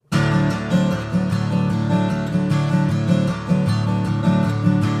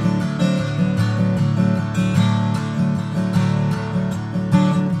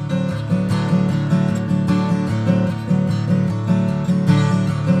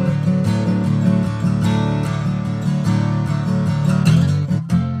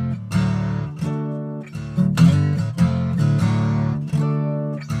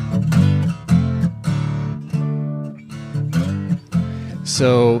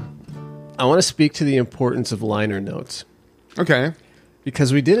So I want to speak to the importance of liner notes. Okay.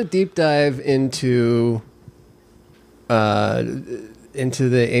 Because we did a deep dive into the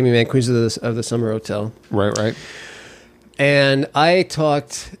Amy Mann Queens of the Summer Hotel. Right. And I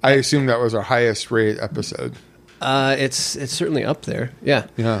talked... I assume that was our highest rated episode. It's certainly up there. Yeah.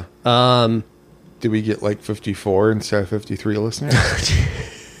 Yeah. Did we get like 54 instead of 53 listeners?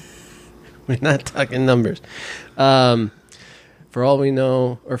 We're not talking numbers. For all we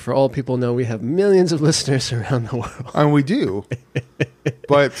know, or for all people know, we have millions of listeners around the world. And we do.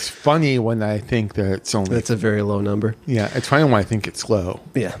 But it's funny when I think that it's only... That's a very low number. Yeah, it's funny when I think it's low.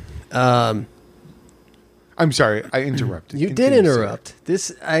 Yeah. I'm sorry, I interrupted. You did interrupt.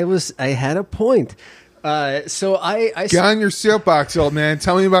 I had a point. So I get on your soapbox, old man.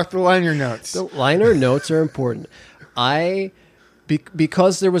 Tell me about the liner notes. The liner notes are important.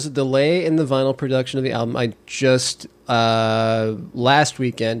 Because there was a delay in the vinyl production of the album, I just last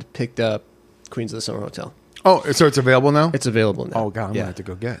weekend picked up Queens of the Summer Hotel. Oh, so it's available now? It's available now. Oh God, I'm gonna have to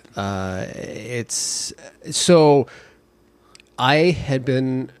go get it. So I had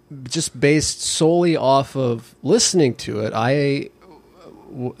been just based solely off of listening to it. I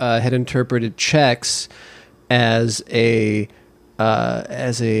had interpreted Checks as a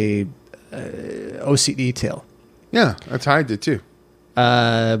OC Detail. Yeah, that's how I did too.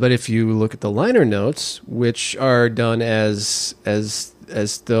 But if you look at the liner notes, which are done as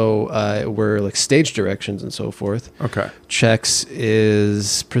though it were like stage directions and so forth. Okay. Checks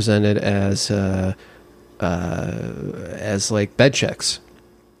is presented as like bed checks,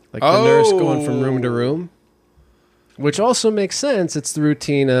 like the nurse going from room to room, which also makes sense. It's the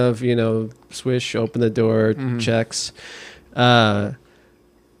routine of, swish, open the door, checks. But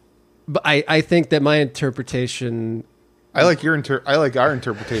I think that my interpretation. I like our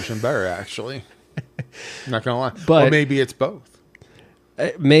interpretation better, actually. I'm not gonna lie, but or maybe it's both.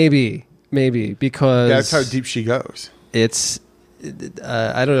 Maybe because that's how deep she goes. It's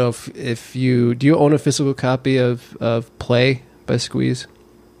I don't know if you own a physical copy of Play by Squeeze?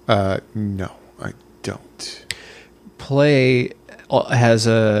 No, I don't. Play has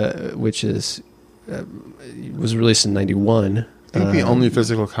which is was released in 91. I think the only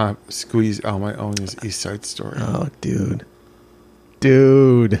physical Squeeze album I own is East Side Story. Oh, dude.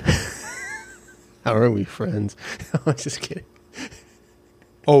 How are we friends? I'm just kidding.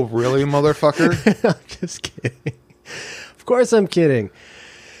 Oh, really, motherfucker? I'm just kidding. Of course I'm kidding.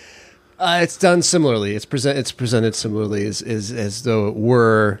 It's done similarly. It's presented similarly as though it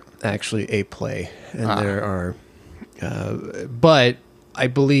were actually a play. And there are... but I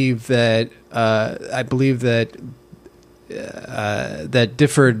believe that that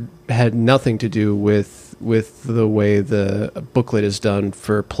differed had nothing to do with the way the booklet is done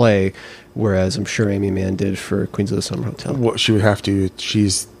for Play, whereas I'm sure Amy Mann did for Queens of the Summer Hotel. Well, she would have to.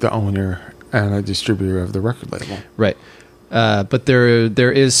 She's the owner and a distributor of the record label, right? But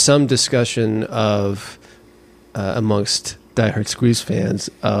there is some discussion of amongst diehard Squeeze fans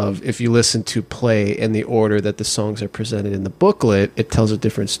of if you listen to Play in the order that the songs are presented in the booklet, it tells a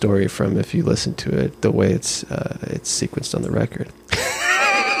different story from if you listen to it the way it's sequenced on the record.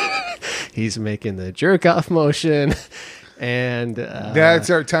 He's making the jerk off motion, and that's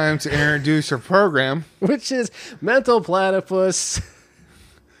our time to introduce our program, which is Mental Platypus.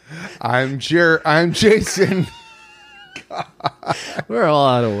 I'm Jason. We're all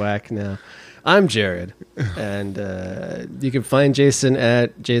out of whack now. I'm Jared, and you can find Jason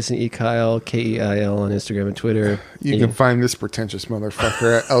at Jason E. Kyle, Keil on Instagram and Twitter. You can find this pretentious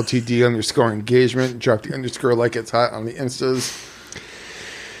motherfucker at LTD_engagement. Drop the underscore like it's hot on the Instas.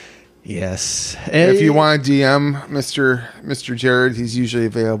 Yes. If you want to DM Mr. Jared, he's usually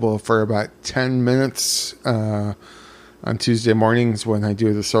available for about 10 minutes on Tuesday mornings when I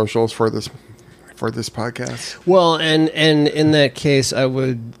do the socials for this podcast. Well, and in that case, I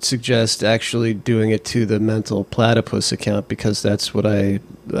would suggest actually doing it to the Mental Platypus account because that's what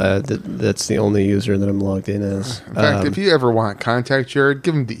that's the only user that I'm logged in as. In fact, if you ever want to contact Jared,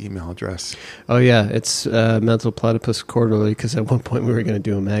 give him the email address. Oh yeah, it's Mental Platypus Quarterly because at one point we were going to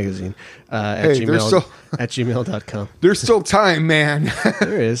do a magazine at gmail.com. There's still time, man.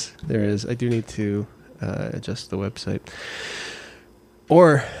 There is. I do need to adjust the website.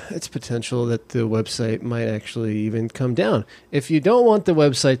 Or it's potential that the website might actually even come down. If you don't want the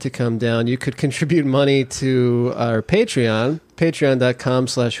website to come down, you could contribute money to our Patreon,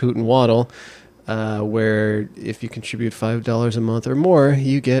 patreon.com/hootandwaddle, where if you contribute $5 a month or more,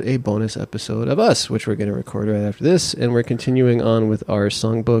 you get a bonus episode of us, which we're going to record right after this. And we're continuing on with our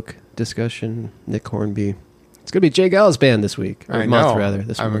songbook discussion, Nick Hornby. It's going to be Jay Gall's band this week. Or month, rather.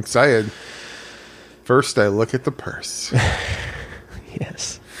 I'm excited. First, I look at the purse.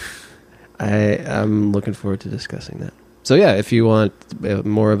 Yes. I'm looking forward to discussing that. So yeah, if you want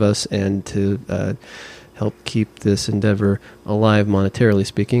more of us and to help keep this endeavor alive monetarily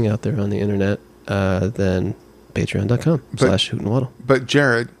speaking out there on the internet, then patreon.com/hootandwaddle. But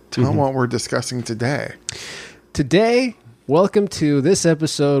Jared, tell them what we're discussing today. Today, welcome to this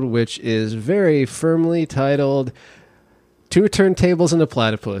episode, which is very firmly titled Two Turntables and a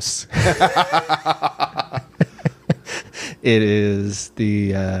Platypus. It is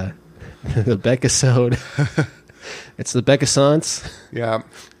the Beckisode. It's the Beckisance. Yeah.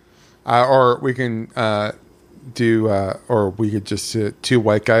 Or we can or we could just two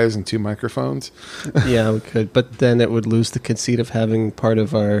white guys and two microphones. Yeah, we could. But then it would lose the conceit of having part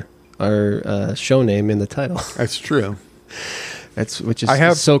of our show name in the title. That's true. Which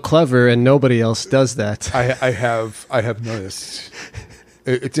is so clever, and nobody else does that. I have noticed.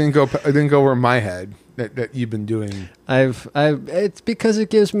 It didn't go over my head that you've been doing. It's because it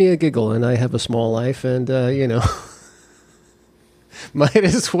gives me a giggle, and I have a small life, and might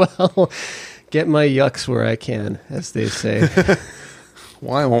as well get my yucks where I can, as they say.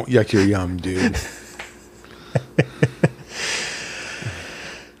 Well, I won't yuck your yum, dude.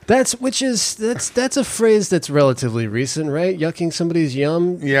 That's a phrase that's relatively recent, right? Yucking somebody's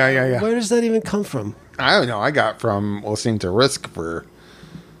yum. Yeah. Where does that even come from? I don't know. I got from listening to Risk for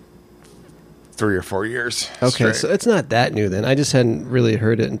 3 or 4 years. Okay, straight. so it's not that new then. I just hadn't really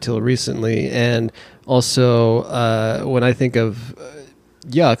heard it until recently. And also, when I think of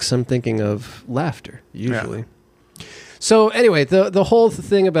yucks, I'm thinking of laughter, usually. Yeah. So anyway, the whole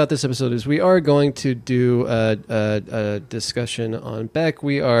thing about this episode is we are going to do a discussion on Beck.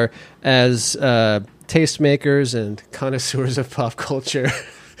 We are, as tastemakers and connoisseurs of pop culture,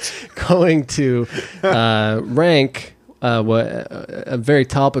 going to rank very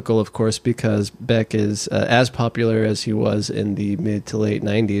topical, of course, because Beck is as popular as he was in the mid to late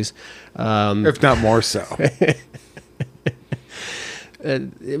 90s. If not more so.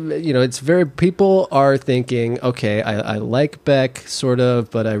 It's very, people are thinking, okay, I like Beck sort of,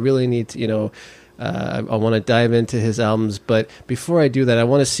 but I really need to, I want to dive into his albums. But before I do that, I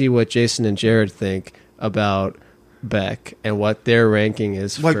want to see what Jason and Jared think about Beck and what their ranking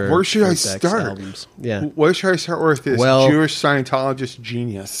is. Like, where should I Beck's start? Albums. Yeah. Where should I start with this Jewish Scientologist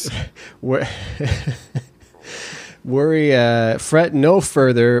genius? Fret no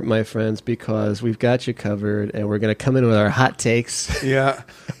further, my friends, because we've got you covered, and we're going to come in with our hot takes. Yeah.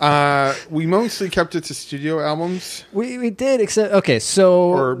 We mostly kept it to studio albums. We did, except, okay,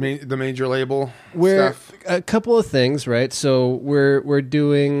 so... Or the major label stuff. A couple of things, right? So we're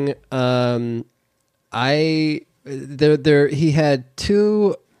doing... he had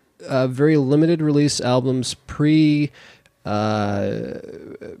two very limited release albums pre-Mellow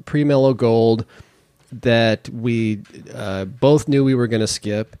Gold that we both knew we were going to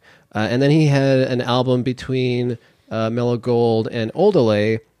skip. And then he had an album between Mellow Gold and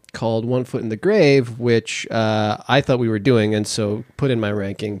Oldalay called One Foot in the Grave, which I thought we were doing, and so put in my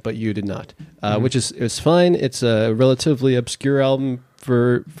ranking, but you did not, which is fine. It's a relatively obscure album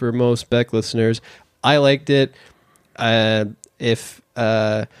for most Beck listeners. I liked it. If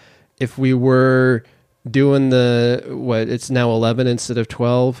we were doing it's now 11 instead of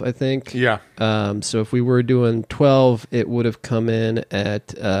 12, I think. Yeah. So if we were doing 12, it would have come in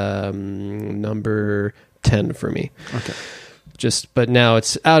at number 10 for me. Okay. But now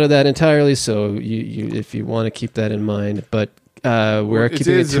it's out of that entirely. So you if you want to keep that in mind, but we're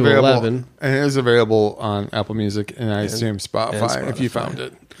keeping it to 11, and it is available on Apple Music and I assume Spotify if you found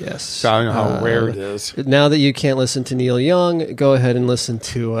it. Yes. So I don't know how rare it is. Now that you can't listen to Neil Young, go ahead and listen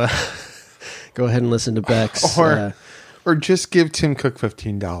to. Go ahead and listen to Beck's. Or just give Tim Cook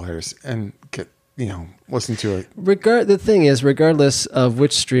 $15 and get, listen to it. The thing is, regardless of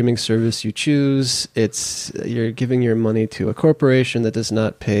which streaming service you choose, you're giving your money to a corporation that does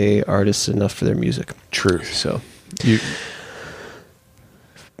not pay artists enough for their music. Truth. So,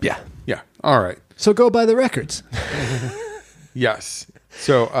 yeah. All right. So go buy the records. Yes.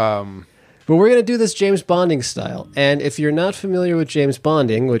 So, but we're going to do this James Bonding style. And if you're not familiar with James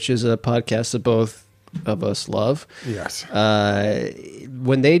Bonding, which is a podcast that both of us love. Yes.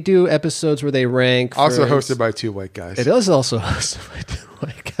 When they do episodes where they rank... Also hosted by two white guys. It is also hosted by two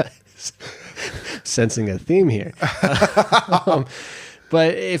white guys. Sensing a theme here.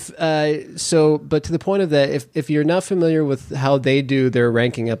 But but to the point of that, if you're not familiar with how they do their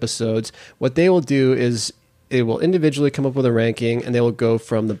ranking episodes, what they will do is they will individually come up with a ranking, and they will go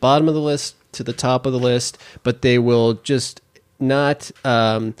from the bottom of the list to the top of the list, but they will just not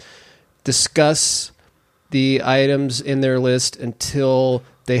discuss the items in their list until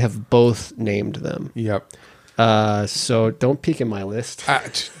they have both named them. Yep. So don't peek at my list.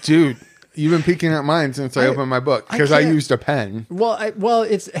 Dude, you've been peeking at mine since I opened my book because I used a pen. Well,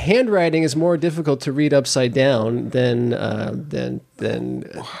 it's handwriting is more difficult to read upside down than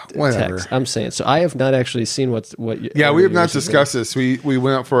Whatever. text. I'm saying. So I have not actually seen what. Yeah, we have not discussed this. We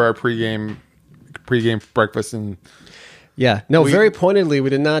went out for our pregame breakfast and. Yeah, no. Very pointedly, we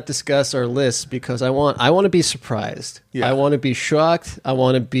did not discuss our lists because I want to be surprised. Yeah. I want to be shocked. I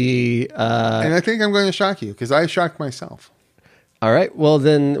want to be. And I think I'm going to shock you because I shocked myself. All right. Well,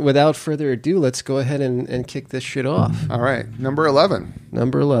 then, without further ado, let's go ahead and kick this shit off. All right, number 11.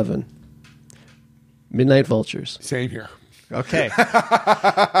 Number 11, Midnight Vultures. Same here. Okay.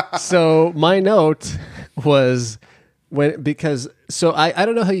 So my note was I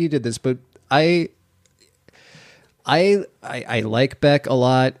don't know how you did this, but I like Beck a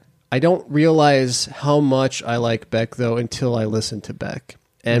lot. I don't realize how much I like Beck though until I listen to Beck.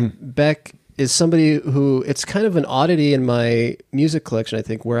 And Beck is somebody who it's kind of an oddity in my music collection, I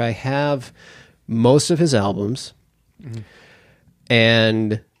think, where I have most of his albums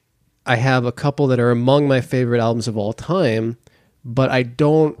and I have a couple that are among my favorite albums of all time, but I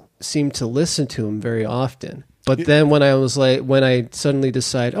don't seem to listen to him very often. But then when I suddenly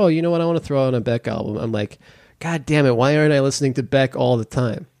decide, oh, you know what, I want to throw on a Beck album, I'm like, God damn it, why aren't I listening to Beck all the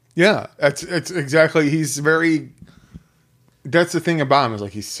time? Yeah, it's exactly. He's very. That's the thing about him is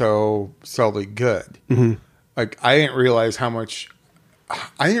like he's so solidly good. Mm-hmm. Like I didn't realize how much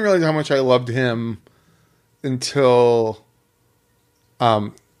I loved him until,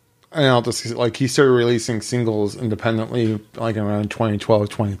 and I'll just like he started releasing singles independently like around 2012,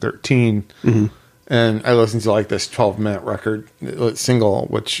 2013, and I listened to like this 12-minute record single,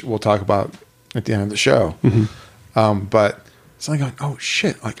 which we'll talk about at the end of the show. But it's like going, oh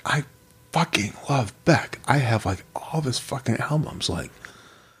shit, like I fucking love Beck. I have like all of his fucking albums. Like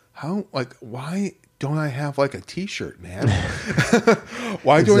how, like why don't I have like a t-shirt, man?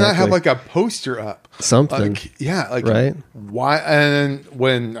 Why do I not have like a poster up? Something. Like, yeah. Like right. Why? And then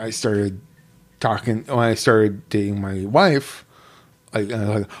when I started dating my wife, I was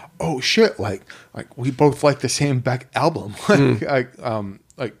like, oh shit, like we both like the same Beck album.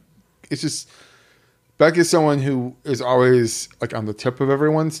 Like it's just, Beck is someone who is always like on the tip of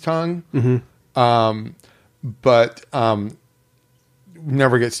everyone's tongue, but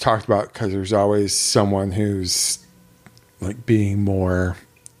never gets talked about because there's always someone who's like being more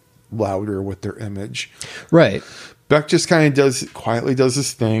louder with their image. Right. Beck just kind of quietly does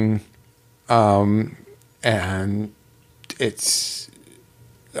this thing, and it's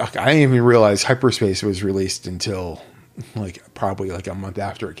like I didn't even realize Hyperspace was released until like probably like a month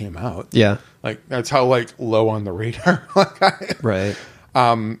after it came out. Yeah. Like that's how like low on the radar. Right.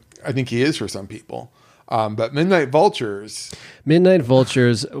 I think he is for some people. But Midnight Vultures. My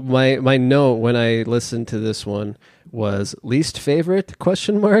note when I listened to this one was least favorite ?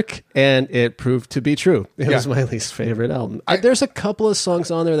 And it proved to be true. It was my least favorite album. There's a couple of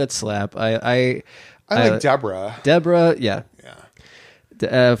songs on there that slap. I like Deborah. Yeah.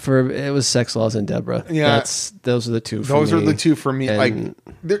 It was Sex Laws and Deborah. Yeah, those are the two. Those are the two for me. And like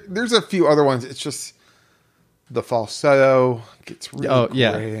there's a few other ones. It's just the falsetto gets really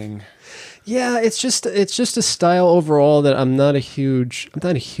grating. Yeah, it's just a style overall that I'm not a huge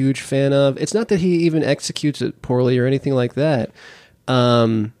fan of. It's not that he even executes it poorly or anything like that.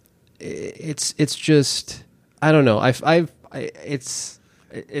 It's just I don't know. It's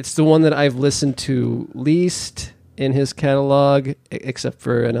the one that I've listened to least in his catalog, except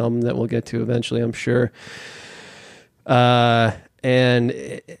for an album that we'll get to eventually, I'm sure.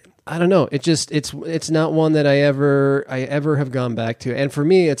 And I don't know. It's not one that I ever have gone back to. And for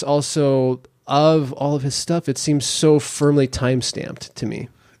me, it's also of all of his stuff, it seems so firmly time stamped to me.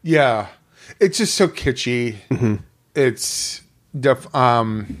 Yeah, it's just so kitschy. Mm-hmm. It's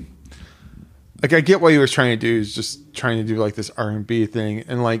like I get what he was trying to do. Is just trying to do like this R&B thing,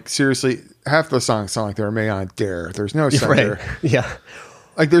 and like seriously, half the songs sound like they were made on Dare. There's no center. Right. Yeah,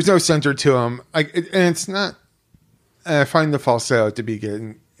 like there's no center to them. Like, and it's not. I find the falsetto to be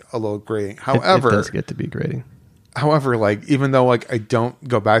getting a little grating. However, it does get to be grating. However, like even though like I don't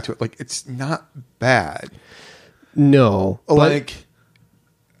go back to it, like it's not bad. No, like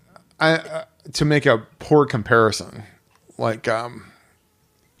I to make a poor comparison, like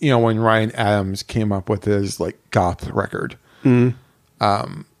you know, when Ryan Adams came up with his like goth record, so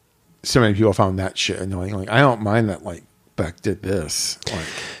many people found that shit annoying. Like I don't mind that like Beck did this. Like,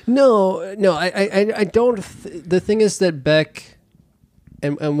 no, I don't. The thing is that Beck,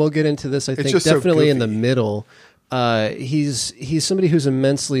 and we'll get into this. I think definitely so in the middle. He's somebody who's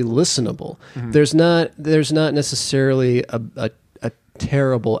immensely listenable. Mm-hmm. There's not necessarily a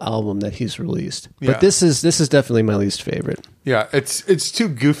terrible album that he's released. Yeah. But this is definitely my least favorite. Yeah, it's too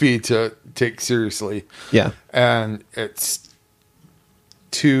goofy to take seriously. Yeah. And it's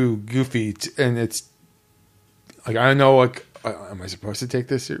too goofy, and it's like, I don't know, like, am I supposed to take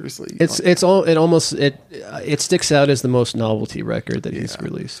this seriously? It sticks out as the most novelty record that he's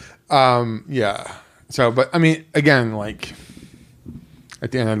released. Yeah. So, but I mean, again, like,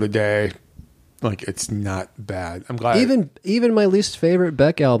 at the end of the day, like, it's not bad. I'm glad. Even my least favorite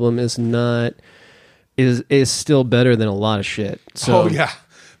Beck album is still better than a lot of shit. So, oh yeah,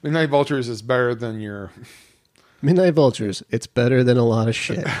 Midnight Vultures is better than your Midnight Vultures. It's better than a lot of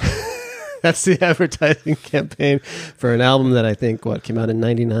shit. That's the advertising campaign for an album that I think came out in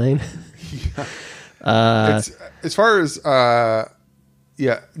 '99. Yeah. It's, as far as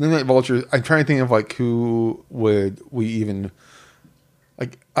Midnight Vultures, I'm trying to think of like who would we even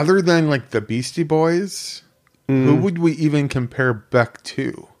like other than like the Beastie Boys. Who would we even compare Beck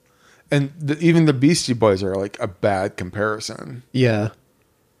to? And even the Beastie Boys are like a bad comparison. Yeah,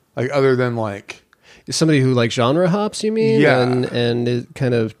 like other than like. Somebody who like genre hops, you mean? Yeah. And it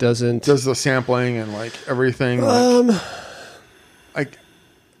kind of does the sampling and like everything. Like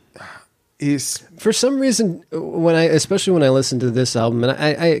he's for some reason especially when I listened to this album, and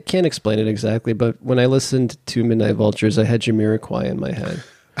I can't explain it exactly, but when I listened to Midnight Vultures, I had Jamiroquai in my head.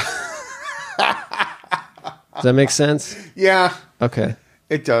 Does that make sense? Yeah. Okay.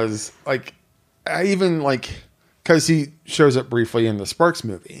 It does. Like I even like because he shows up briefly in the Sparks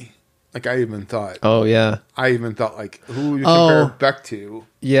movie. Like I even thought. Oh yeah. I even thought like who would you compare Beck to?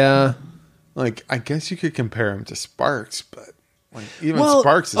 Yeah. Like I guess you could compare him to Sparks, but like even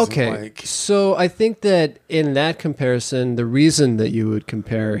Sparks isn't like. So I think that in that comparison, the reason that you would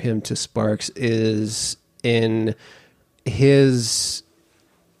compare him to Sparks is in his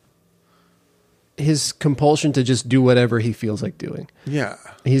compulsion to just do whatever he feels like doing. Yeah.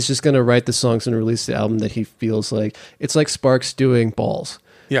 He's just going to write the songs and release the album that he feels like. It's like Sparks doing Balls.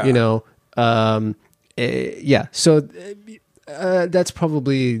 Yeah. You know? Yeah. So that's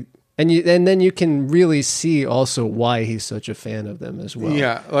probably... And then you can really see also why he's such a fan of them as well.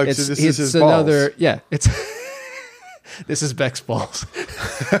 Yeah. Like, so this is his balls. Yeah. It's... This is Beck's balls.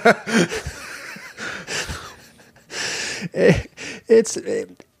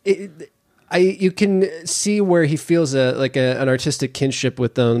 You can see where he feels an artistic kinship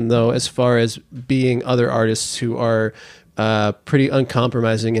with them, though, as far as being other artists who are pretty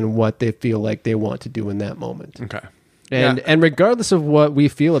uncompromising in what they feel like they want to do in that moment. Okay. And regardless of what we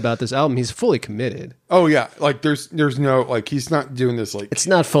feel about this album, he's fully committed. Oh yeah, like there's no like he's not doing this like it's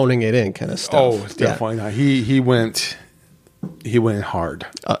not phoning it in kind of stuff. Oh, it's definitely not. He went hard.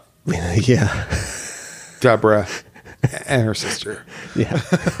 Yeah. Deborah and her sister. Yeah.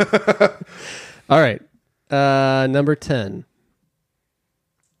 All right. Number 10.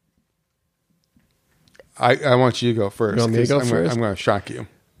 I want you to go first. You want me to go first? I'm going to shock you.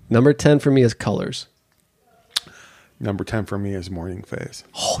 Number 10 for me is Colors. Number 10 for me is Morning Phase.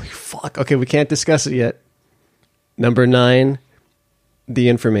 Holy fuck. Okay, we can't discuss it yet. Number 9, The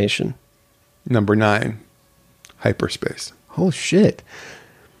Information. Number 9, Hyperspace. Oh, shit.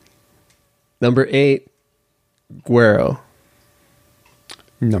 Number 8, Guero.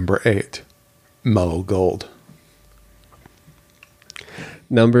 Number 8, Mellow Gold.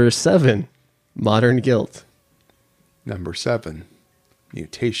 Number 7, Modern Guilt. Number 7,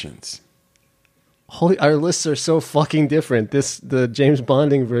 Mutations. Holy, our lists are so fucking different. The James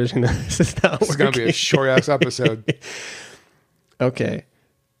Bonding version of this is not working. It's going to be a short ass episode. Okay.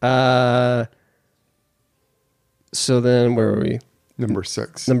 So then where are we? Number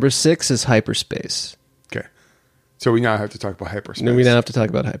 6. Number 6 is Hyperspace. Okay. So we now have to talk about Hyperspace. No, we now have to talk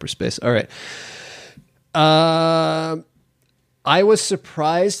about Hyperspace. All right. I was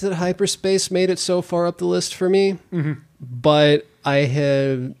surprised that Hyperspace made it so far up the list for me, but I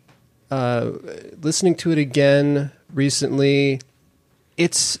have listening to it again recently.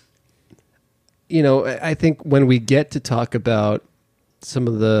 It's, I think when we get to talk about some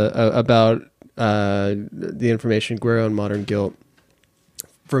of the Information, Guero, and Modern Guilt,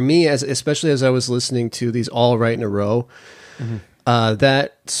 for me, especially as I was listening to these all right in a row,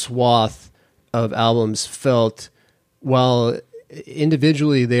 that swath of albums felt, while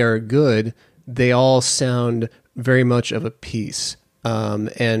individually they are good, they all sound very much of a piece.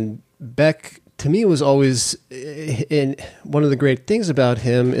 And Beck, to me, was always in one of the great things about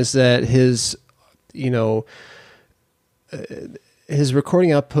him is that his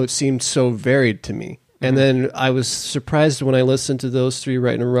recording output seemed so varied to me. And then I was surprised when I listened to those 3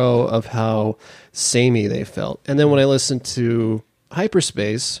 right in a row of how samey they felt. And then when I listened to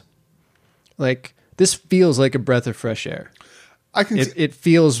Hyperspace, like, this feels like a breath of fresh air. I can. It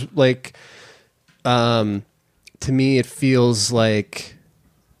feels like, to me, it feels like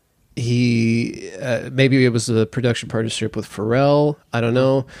he maybe it was a production partnership with Pharrell. I don't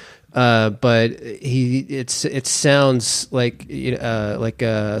know, but it sounds like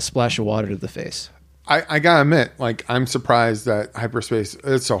a splash of water to the face. I gotta admit, like, I'm surprised that Hyperspace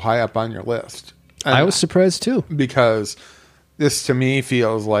is so high up on your list. And I was surprised too, because this to me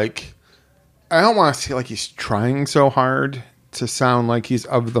feels like, I don't want to say like he's trying so hard to sound like he's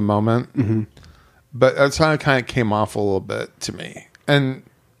of the moment, but that's how it kind of came off a little bit to me. And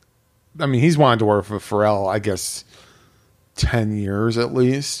I mean, he's wanted to work with Pharrell, I guess, 10 years at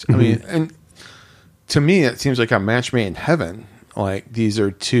least. I mean, and to me, it seems like a match made in heaven. Like, these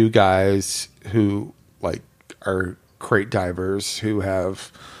are two guys who like are crate divers, who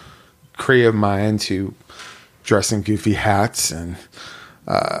have creative minds, who dress in goofy hats and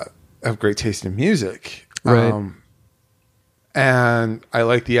have great taste in music. Right. And I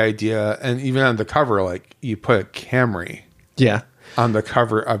like the idea. And even on the cover, like, you put a Camry on the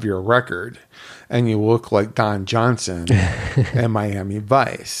cover of your record, and you look like Don Johnson and Miami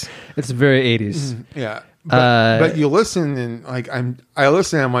Vice. It's very 80s. Yeah. But you listen, and like I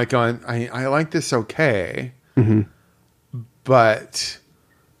listen, and I'm like going, I like this, okay, but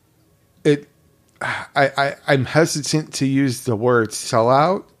I'm hesitant to use the word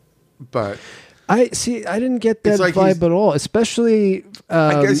sellout, but I didn't get that like vibe at all, especially.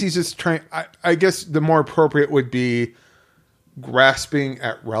 I guess he's just trying. I guess the more appropriate would be grasping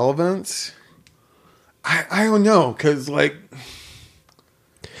at relevance. I don't know, because like,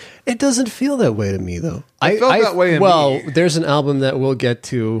 it doesn't feel that way to me, though. It felt that way to me. There's an album that we'll get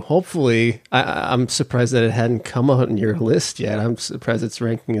to. Hopefully, I'm surprised that it hadn't come out on your list yet. I'm surprised it's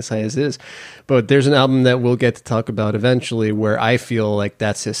ranking as high as it is. But there's an album that we'll get to talk about eventually where I feel like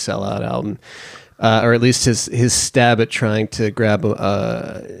that's his sellout album. Or at least his stab at trying to grab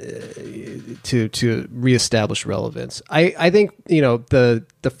to reestablish relevance. I think, you know, the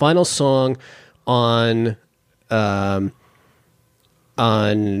final song on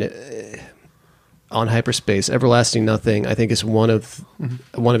Hyperspace, Everlasting Nothing, I think is one of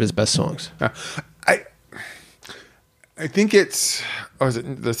his best songs. I think it's, is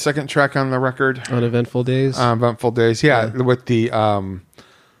it the second track on the record? On Eventful Days? Eventful Days, yeah. With the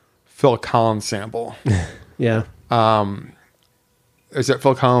Phil Collins sample. Yeah. Is it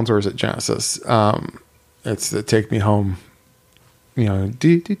Phil Collins or is it Genesis? It's the Take Me Home, you know,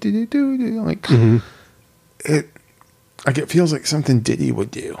 like, it feels like something Diddy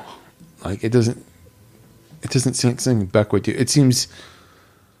would do. Like, it doesn't seem something Beck would do. It seems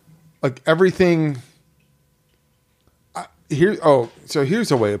like everything. So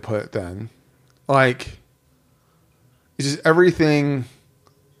here's a way to put it then. Like, it's just everything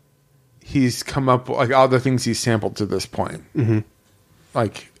he's come up with, like all the things he's sampled to this point,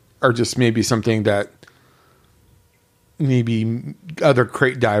 like, are just maybe something that maybe other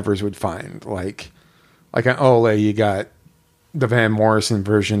crate divers would find. Like on Ole, you got the Van Morrison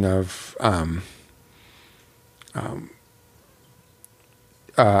version of on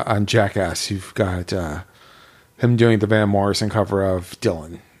Jackass. You've got him doing the Van Morrison cover of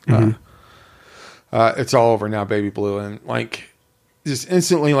Dylan. It's All Over Now, Baby Blue, and like just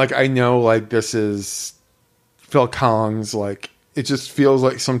instantly, like, I know, like, this is Phil Collins. Like, it just feels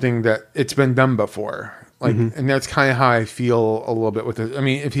like something that it's been done before. Like, and that's kind of how I feel a little bit with it. I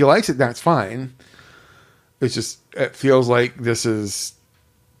mean, if he likes it, that's fine. It's just, it feels like this is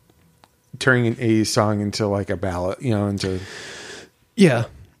turning an 80s song into like a ballad, you know, yeah.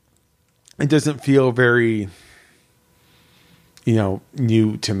 It doesn't feel very, you know,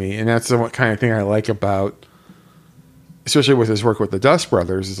 new to me. And that's the kind of thing I like about, especially with his work with the Dust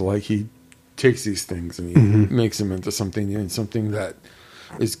Brothers, is like he takes these things and he makes them into something new and something that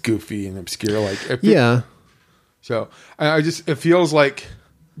is goofy and obscure. Like, so I just, it feels like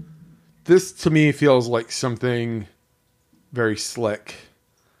this to me feels like something very slick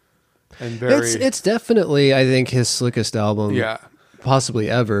and very. It's definitely, I think, his slickest album, possibly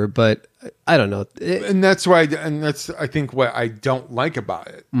ever. But I don't know, and that's why, I think what I don't like about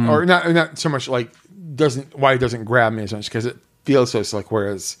it, or not so much like why it doesn't grab me as much, because it feels so slick.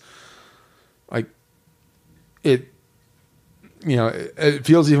 Whereas, like, it, you know, it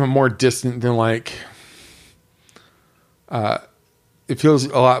feels even more distant than like. It feels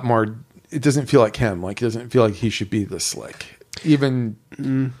a lot more. It doesn't feel like him. Like, it doesn't feel like he should be this slick. Even,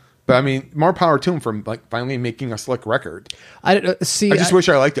 but I mean, more power to him for like finally making a slick record. I just wish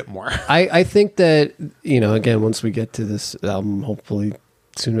I liked it more. I think that, you know, again, once we get to this album, hopefully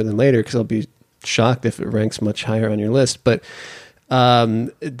sooner than later, because I'll be shocked if it ranks much higher on your list. But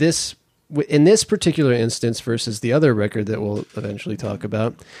this in this particular instance versus the other record that we'll eventually talk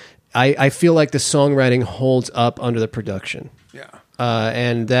about, I feel like the songwriting holds up under the production. Yeah.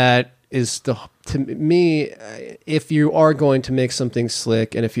 And that is to me, if you are going to make something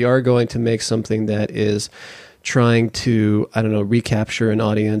slick, and if you are going to make something that is trying to, I don't know, recapture an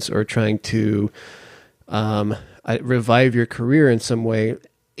audience or trying to revive your career in some way,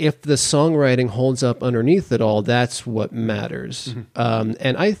 if the songwriting holds up underneath it all, that's what matters. Mm-hmm.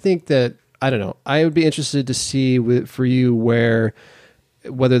 And I think that, I don't know, I would be interested to see for you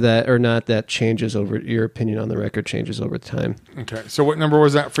whether that or not that changes over, your opinion on the record changes over time. Okay. So what number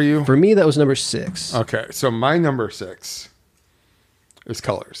was that for you? For me, that was number 6. Okay. So my number 6 is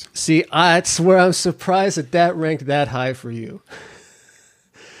Colors. See, that's where I'm surprised that ranked that high for you.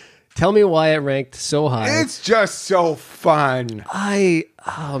 Tell me why it ranked so high. It's just so fun.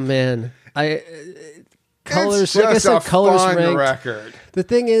 Oh man. Colors, it's just like I said, a Colors fun ranked. record. The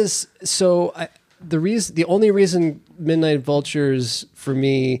thing is, the only reason Midnight Vultures for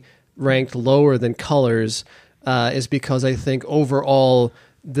me ranked lower than Colors is because I think overall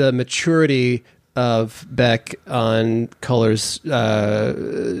the maturity of Beck on Colors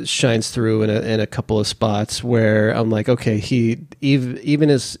shines through in a couple of spots where I'm like, okay,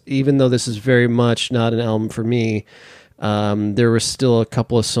 even though this is very much not an album for me, there were still a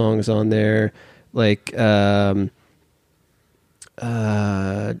couple of songs on there like I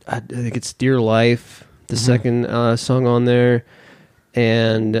think it's Dear Life, the second song on there,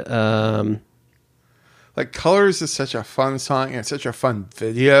 and like Colors is such a fun song and it's such a fun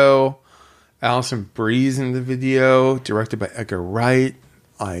video. Alison Brie's in the video, directed by Edgar Wright,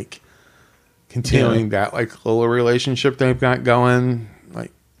 like continuing that like little relationship they've got going,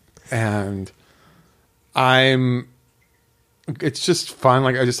 like, and it's just fun.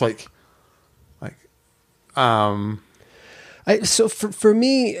 Like I just so for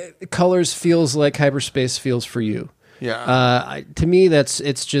me, Colors feels like Hyperspace feels for you. Yeah. To me,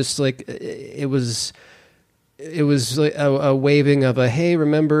 it's just like it was like a waving of a, hey,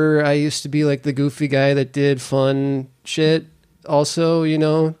 remember I used to be like the goofy guy that did fun shit also,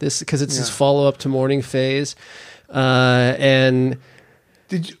 this, because it's this follow up to Morning Phase. And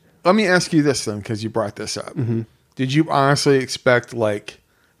let me ask you this then, because you brought this up. Mm-hmm. Did you honestly expect, like,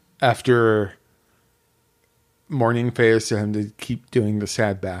 after Morning Phase to him to keep doing the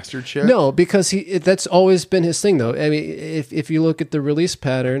Sad Bastard shit? No, because that's always been his thing though. I mean, if you look at the release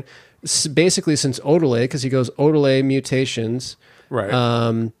pattern, basically since Odelay, because he goes Odelay, Mutations, right,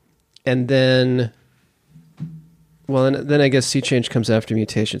 and then I guess Sea Change comes after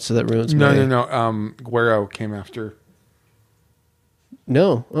Mutations, so that ruins. No. Guero came after.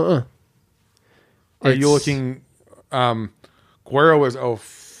 No, Are you looking? Guero was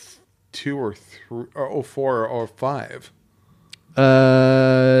 02 or 3, or 04 or 05.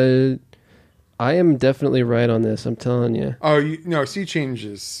 I am definitely right on this. I'm telling you. Oh, no, Sea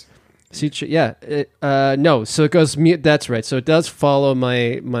Changes. No, so it goes mute. That's right. So it does follow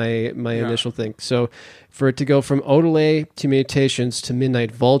my initial thing. So for it to go from Odelay to Mutations to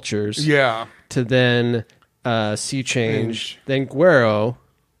Midnight Vultures, to then Sea Change, then Guero,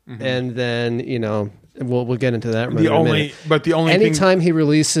 and then we'll get into that. Anytime he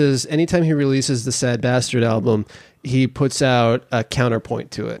releases the Sad Bastard album, he puts out a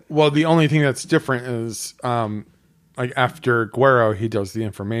counterpoint to it. Well, the only thing that's different is like after Guero, he does The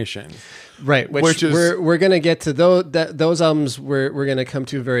Information, right? Which is, we're going to get to those albums. We're going to come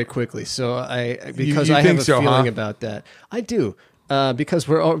to very quickly. So I have a feeling about that. I do. Because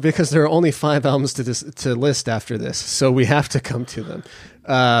there are only 5 albums to list after this, so we have to come to them.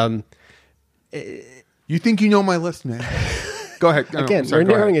 You think you know my list, man? Go ahead. We're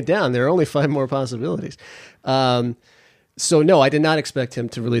narrowing it down. There are only 5 more possibilities. So no, I did not expect him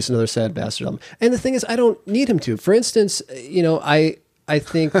to release another Sad Bastard album. And the thing is, I don't need him to. For instance, I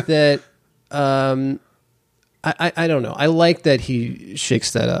think that I don't know. I like that he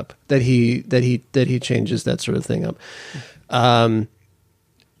shakes that up. That he changes that sort of thing up.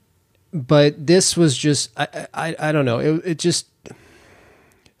 But this was just I don't know. It just,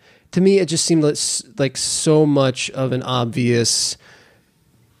 to me, it just seemed like so much of an obvious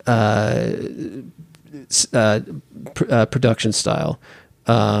production style.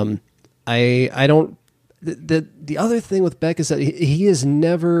 I don't. The other thing with Beck is that he has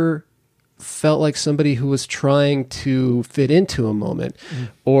never felt like somebody who was trying to fit into a moment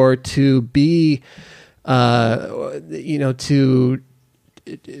or to be, to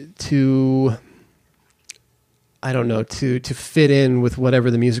I don't know, to fit in with whatever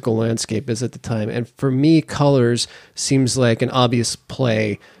the musical landscape is at the time. And for me, Colors seems like an obvious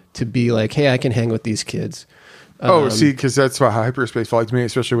play to be like, hey, I can hang with these kids. See, because that's what Hyperspace felt like to me,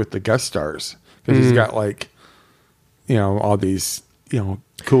 especially with the guest stars, because he's got like, all these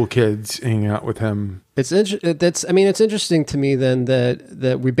cool kids hanging out with him. It's interesting to me then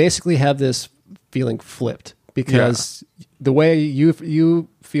that we basically have this feeling flipped, because the way you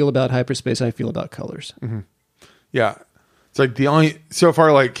feel about Hyperspace, I feel about Colors. Mm-hmm. Yeah, it's like the only so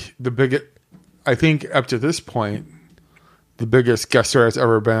far like the biggest. I think up to this point, the biggest guest star that's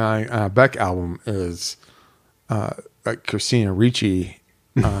ever been on a Beck album is like Christina Ricci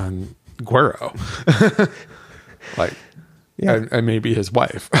on Guero, and maybe his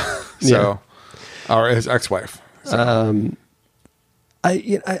wife, or his ex-wife. So.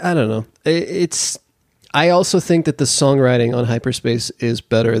 I don't know. I also think that the songwriting on Hyperspace is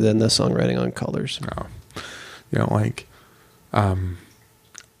better than the songwriting on Colors. No,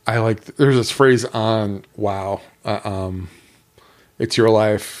 I like. There's this phrase on Wow. It's your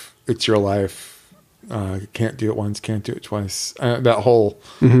life. It's your life. Can't do it once. Can't do it twice. That whole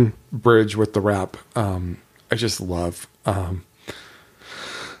bridge with the rap. I just love. I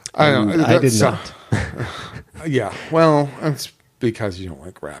don't know. I did not. Yeah. Well, it's because you don't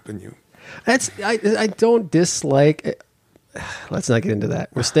like rap, and you. I don't dislike. Let's not get into that.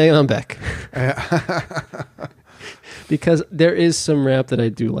 We're staying on Beck. Because there is some rap that I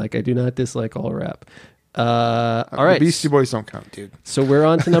do like. I do not dislike all rap. All right. The Beastie Boys don't count, dude. So we're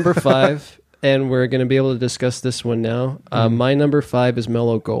on to number 5, and we're going to be able to discuss this one now. My number 5 is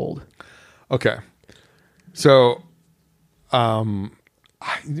Mellow Gold. Okay. So, I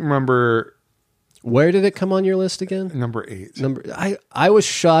remember... Where did it come on your list again? Number 8. I was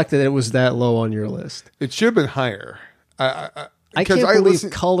shocked that it was that low on your list. It should have been higher. I can't believe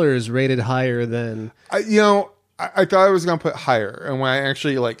Colors rated higher than... I thought I was going to put higher, and when I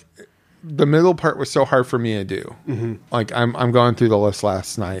actually the middle part was so hard for me to do. Mm-hmm. Like I'm going through the list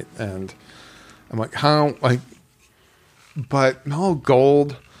last night, and I'm like, how but Mellow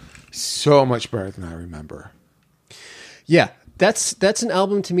Gold, so much better than I remember. Yeah, that's an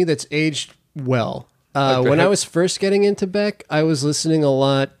album to me that's aged well. When I was first getting into Beck, I was listening a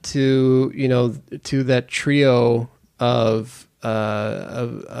lot to that trio of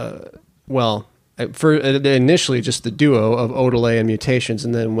for initially just the duo of Odelay and Mutations,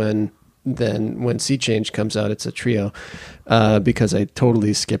 and then when Sea Change comes out, it's a trio, because I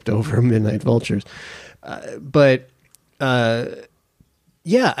totally skipped over Midnight Vultures. I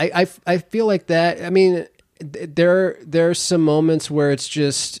feel like that. I mean, there's some moments where it's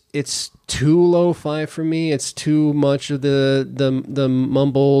too lo-fi for me. It's too much of the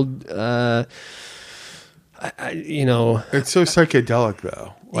mumbled. It's so psychedelic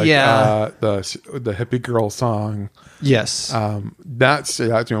though. The hippie girl song. Yes. That's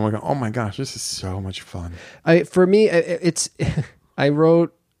me. I'm like, oh my gosh, this is so much fun. For me, I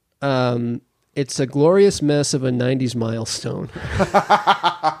wrote, it's a glorious mess of a 90s milestone.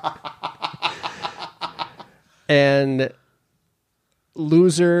 And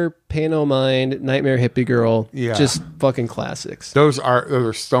Loser, Pay No Mind, Nightmare Hippie Girl, just fucking classics. Those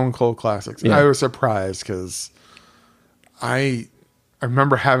are stone cold classics. Yeah. I was surprised because I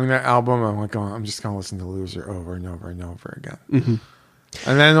remember having that album. I'm like, I'm just going to listen to Loser over and over and over again. Mm-hmm.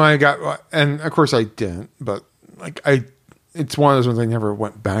 And then when and of course I didn't, but it's one of those ones I never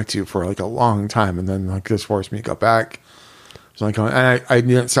went back to for a long time. And then this forced me to go back. So and I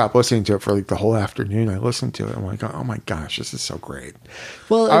didn't stop listening to it for the whole afternoon. I listened to it. I'm like, oh my gosh, this is so great.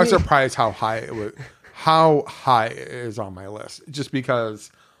 Well, I was surprised how high it is on my list, just because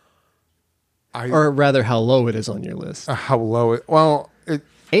or rather how low it is on your list. How low it? Well,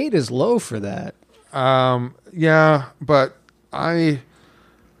 8 is low for that. Yeah, but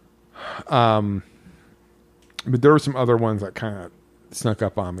but there were some other ones that kind of snuck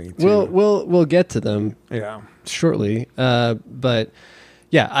up on me too. We'll get to them. Yeah. Shortly. But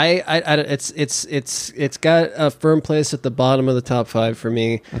yeah, it's got a firm place at the bottom of the top 5 for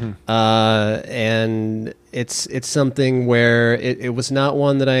me. Mm-hmm. And it's something where it was not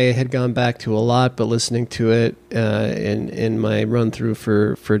one that I had gone back to a lot, but listening to it in my run through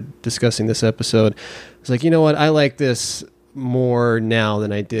for discussing this episode, I was like, you know what, I like this more now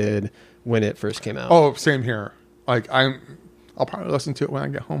than I did when it first came out. Oh, same here. I'll probably listen to it when I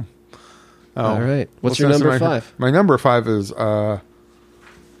get home. All right. What's your number 5? My number 5 is, I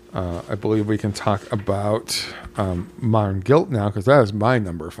believe we can talk about Modern Guilt now, because that is my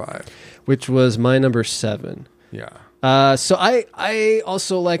number 5. Which was my number 7. Yeah. So I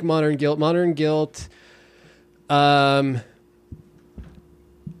also like Modern Guilt. Modern Guilt, of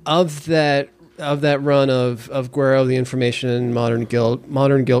that run of Guero, The Information, and Modern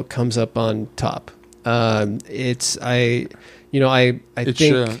Guilt comes up on top. I It think.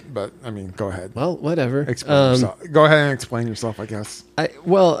 shouldn't, but I mean, go ahead. Well, whatever. Explain yourself. Go ahead and explain yourself, I guess.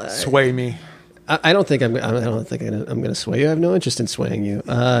 Sway me. I don't think I'm going to sway you. I have no interest in swaying you.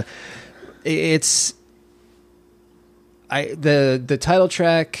 It's the title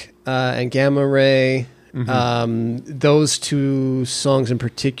track and Gamma Ray. Those two songs in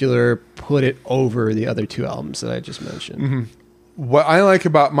particular put it over the other two albums that I just mentioned. What I like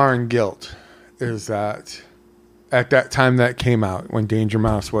about Modern Guilt is that at that time that came out, when Danger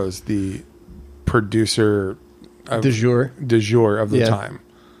Mouse was the producer De jour of the time,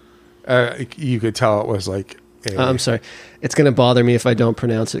 you could tell it was like I'm sorry. It's going to bother me if I don't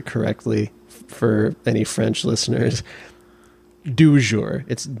pronounce it correctly for any French listeners. Du jour.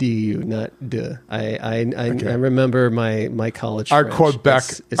 It's du, not de. I remember my college our French. Quebec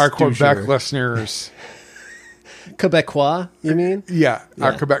Quebec listeners. Quebecois, you mean? Yeah,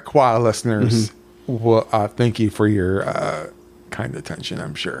 our Quebecois listeners. Well, thank you for your kind attention,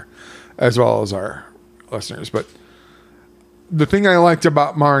 I'm sure, as well as our listeners. But the thing I liked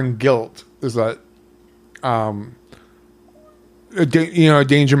about Modern Guilt is that, a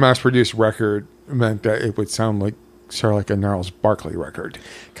Danger Mouse produced record meant that it would sound like sort of like a Gnarls Barkley record,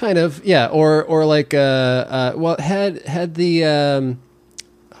 kind of, yeah, or like had the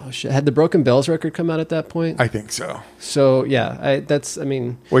had the Broken Bells record come out at that point? I think so. So yeah,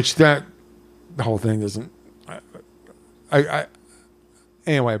 which that the whole thing isn't.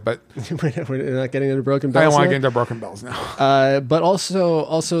 Anyway, but we're not getting into Broken Bells. I don't want to get into Broken Bells now. But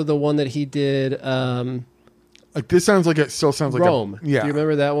also the one that he did. Like this sounds like it still sounds like Rome. Yeah. Do you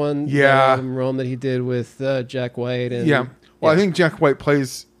remember that one? Yeah. Rome that he did with Jack White and yeah. Well, I think Jack White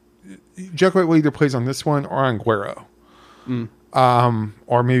either plays on this one or on Guero.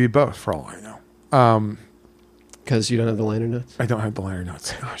 Or maybe both for all I know. Because you don't have the liner notes? I don't have the liner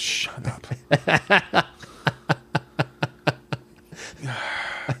notes. Oh, shut up.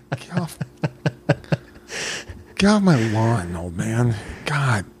 Get off my lawn, old man.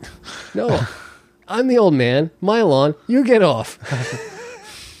 God. No. I'm the old man. My lawn. You get off.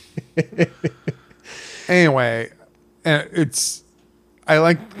 Anyway, I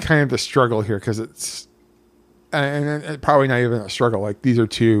like kind of the struggle here because it's probably not even a struggle. Like these are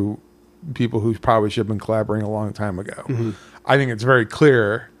two people who probably should have been collaborating a long time ago. I think it's very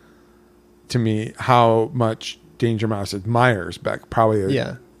clear to me how much Danger Mouse admires Beck, probably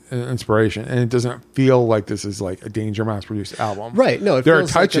an inspiration, and it doesn't feel like this is like a Danger Mouse produced album. Right? No, there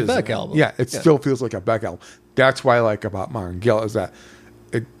feels are touches like a Beck album. Yeah, it still feels like a Beck album. That's what I like about Modern Guilt is that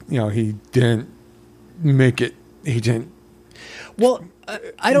he didn't make it. He didn't. Well,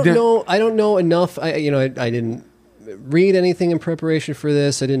 I don't know. I don't know enough. I didn't read anything in preparation for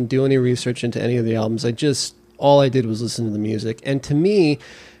this. I didn't do any research into any of the albums. All I did was listen to the music. And to me,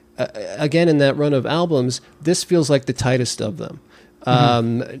 again, in that run of albums, this feels like the tightest of them.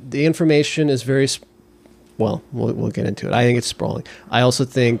 The information is very, we'll get into it. I think it's sprawling. I also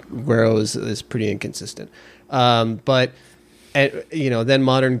think Guero is pretty inconsistent. But then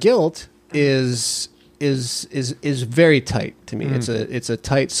Modern Guilt is very tight to me. It's a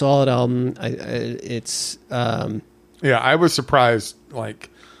tight, solid album. I was surprised, like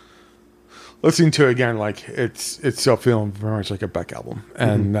listening to it again, like it's still feeling very much like a Beck album,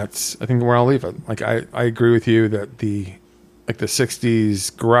 and that's I think where I'll leave it. Like I agree with you that the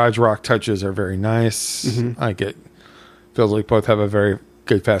 60s garage rock touches are very nice. Like it feels like both have a very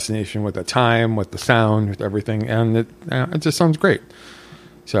good fascination with the time, with the sound, with everything, and it just sounds great.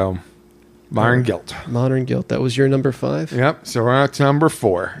 So. Modern Guilt. Modern Guilt. That was your number 5? Yep. So we're on to number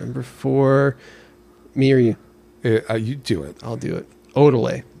 4. Number 4. Me or you? You do it. I'll do it.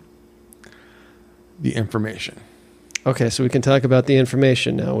 Odelay. The Information. Okay, so we can talk about The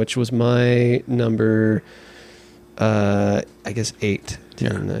Information now, which was my number, I guess 8.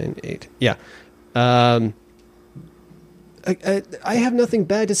 10, 9, 8. Yeah. I have nothing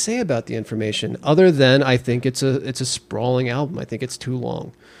bad to say about The Information, other than I think it's a sprawling album. I think it's too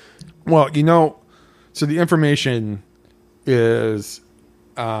long. Well, so The Information is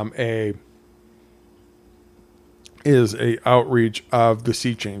a outreach of the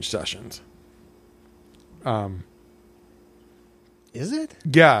Sea Change sessions. Is it?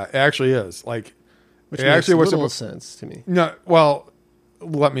 Yeah, it actually is. Like, which makes little sense to me. No, well,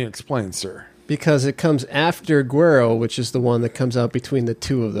 let me explain, sir. Because it comes after Guero, which is the one that comes out between the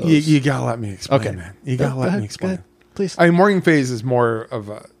two of those. You gotta let me explain, man. You gotta let me explain. Go ahead, please. I mean, Morning Phase is more of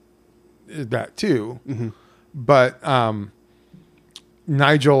that too, but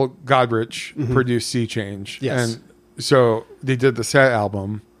Nigel Godrich produced Sea Change, yes, and so they did the Sad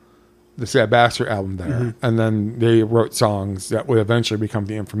album, the Sad Bastard album there, and then they wrote songs that would eventually become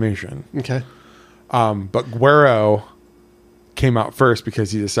The Information. Okay, but Guero came out first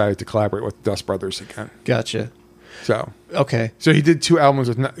because he decided to collaborate with Dust Brothers again. Gotcha. So Okay. So he did 2 albums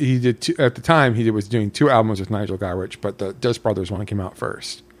with at the time he was doing 2 albums with Nigel Godrich, but the Dust Brothers one came out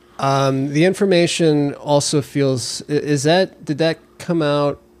first. The Information also feels, did that come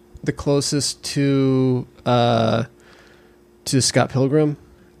out the closest to Scott Pilgrim?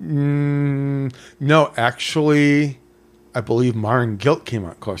 No, actually, I believe Modern Guilt came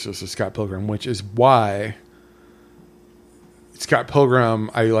out closest to Scott Pilgrim, which is why Scott Pilgrim,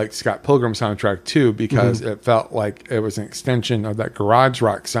 I liked Scott Pilgrim soundtrack too, because it felt like it was an extension of that garage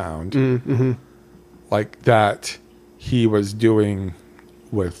rock sound, like that he was doing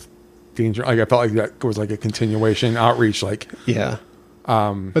with Danger. Like I felt like that was like a continuation outreach. Like Yeah.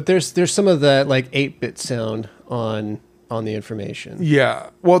 But there's some of that like 8-bit sound on the Information. Yeah.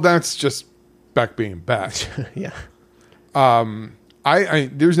 Well, that's just Beck being Beck. Yeah. I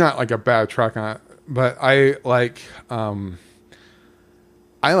there's not like a bad track on it, but I like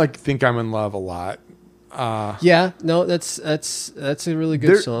Think I'm in Love a lot. Yeah. No, that's a really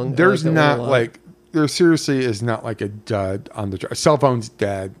good song. There's I like that one a not lot. like there seriously is not like a dud on the track. Cell Phone's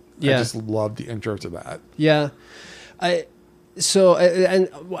Dead. Yeah. I just love the intro to that. Yeah. I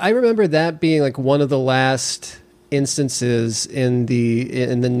remember that being like one of the last instances in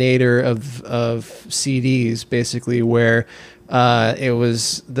the nadir of CDs, basically, where it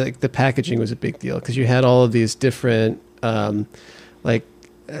was the packaging was a big deal because you had all of these different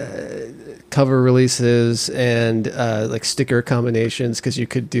cover releases and like sticker combinations because you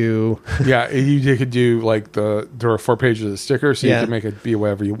could do Yeah, you could do like there were 4 pages of stickers, so you could make it be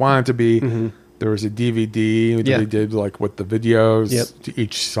whatever you want it to be. There was a DVD that they did like with the videos to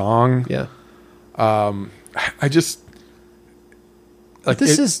each song. Yeah. I just like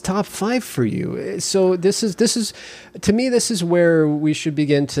this is top 5 for you. So this is to me, this is where we should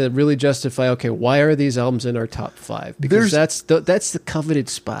begin to really justify. Okay, why are these albums in our top 5? Because that's the coveted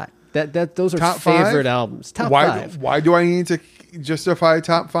spot. Those are top favorite 5? albums. Top why, 5. Why do I need to justify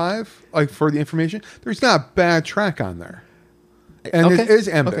top 5? Like for the Information, there's not a bad track on there, and it is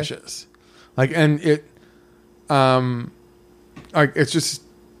ambitious. Like, and it, like it's just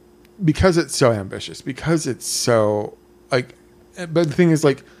because it's so ambitious, because it's so like. But the thing is,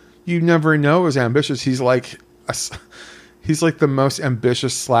 like, you never know as ambitious. He's like the most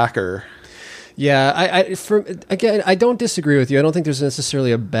ambitious slacker. Yeah, I don't disagree with you. I don't think there's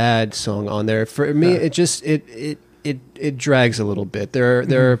necessarily a bad song on there. For me, it just it drags a little bit.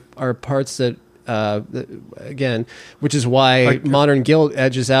 There are parts that again, which is why Modern Guilt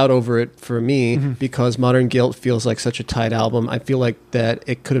edges out over it for me, because Modern Guilt feels like such a tight album. I feel like that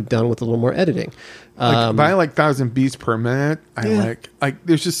it could have done with a little more editing. But I like 1,000 beats per minute. I like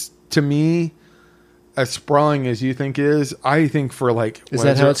there's just, to me, as sprawling as you think it is, I think for like is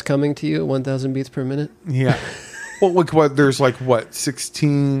that how it's coming to you? 1,000 beats per minute? Yeah. Well, look what there's like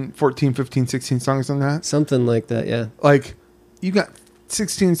 14, 15, 16 songs on that, something like that. Yeah. Like you got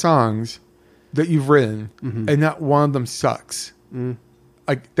 16 songs that you've written, and not one of them sucks.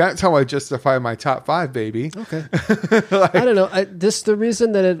 Like that's how I justify my top 5, baby. Okay. Like, I don't know. The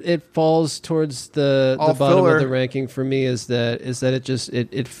reason that it falls towards the bottom filler. of the ranking for me is that it just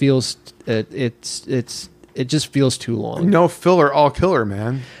it feels it just feels too long. No filler, all killer,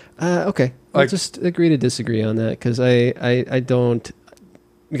 man. Okay. I'll just agree to disagree on that because I don't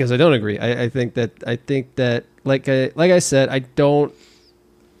agree. I think that like I said, I don't.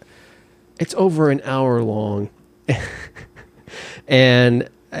 It's over an hour long. And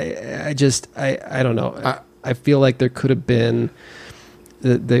I don't know. I feel like there could have been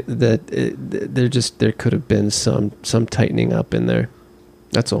there could have been some tightening up in there.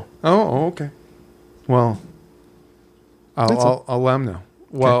 That's all. Oh, okay. Well, I'll let them know.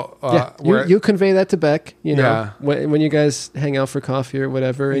 Well, you convey that to Beck. You know, when you guys hang out for coffee or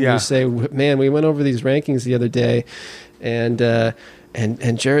whatever, and you say, "Man, we went over these rankings the other day," and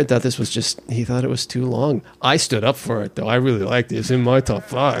Jared thought this was he thought it was too long. I stood up for it though. I really liked it. It's in my top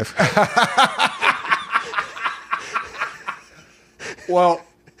 5. Well,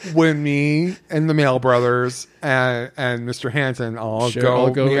 when me and the Mail Brothers and Mr. Hanson all go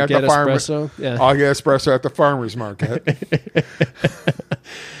get at the espresso. Yeah. I'll get espresso at the farmer's market.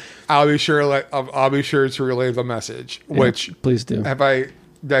 I'll be sure to relay the message. Which please do.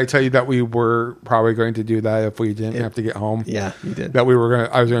 Did I tell you that we were probably going to do that if we didn't have to get home? Yeah, you did. That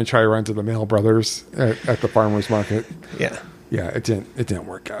I was going to try to run to the Mail Brothers at the farmer's market. Yeah. Yeah, it didn't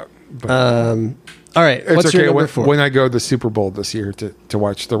work out. But all right. it's What's okay. your number 4? When I go to the Super Bowl this year to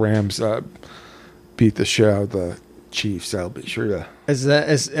watch the Rams beat the Chiefs, I'll be sure to.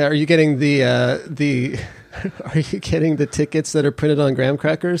 Are you getting the Are you getting the tickets that are printed on graham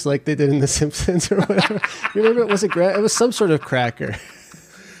crackers like they did in The Simpsons or whatever? You remember? Was it it was some sort of cracker.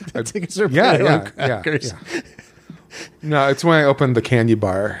 The tickets are printed on crackers. Yeah. No, it's when I open the candy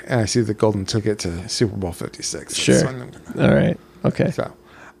bar and I see the golden ticket to Super Bowl 56. Sure. All right. Okay.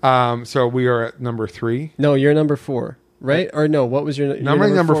 So we are at number 3. No, you're number 4, right? Or no, what was your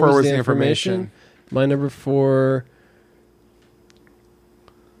number 4 was the information. My number 4.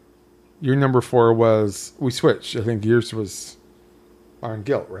 Your number 4 was, we switched. I think yours was Iron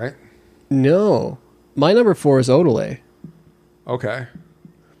Guilt, right? No. My number 4 is Odelay. Okay.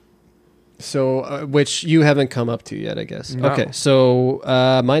 So, which you haven't come up to yet, I guess. No. Okay. So,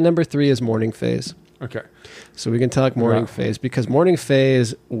 my number 3 is Morning Phase. Okay. So we can talk Morning Phase because Morning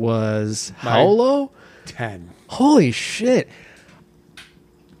Phase was how low? 10. Holy shit.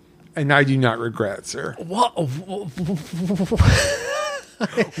 And I do not regret, sir. What?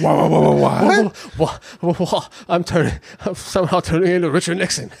 What? I'm somehow turning into Richard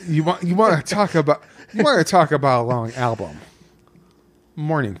Nixon. You want to talk about a long album.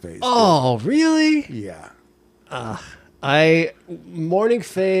 Morning Phase. Oh, really? Yeah. Morning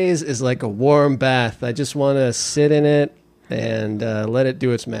Phase is like a warm bath. I just want to sit in it and let it do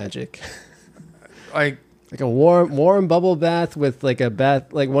its magic. Like a warm bubble bath with like a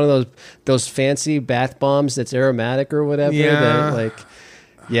bath, like one of those fancy bath bombs that's aromatic or whatever. Yeah.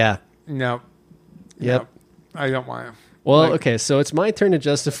 Yeah. No. Yep. No, I don't want to. Well, okay, so it's my turn to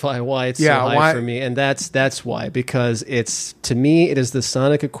justify why it's so high for me, and that's why, because to me it is the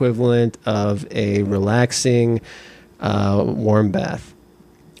sonic equivalent of a relaxing warm bath.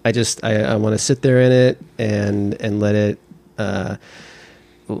 I want to sit there in it and let it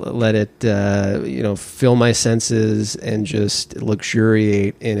fill my senses and just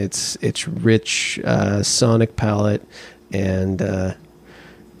luxuriate in its rich sonic palette, and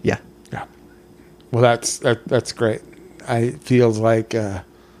yeah. Well, that's great. Feels like Sea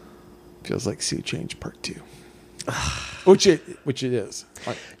Change Part 2, which it is.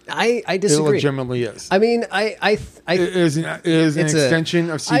 I disagree. It legitimately is. I mean, it is an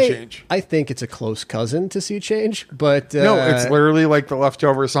extension of Sea Change. I think it's a close cousin to Sea Change, but no, it's literally like the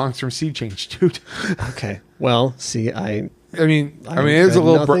leftover songs from Sea Change, dude. Okay, well, see, I mean, it's a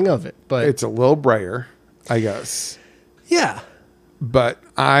little nothing of it, but it's a little brighter, I guess. Yeah, but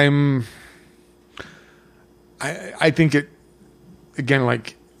I think it again.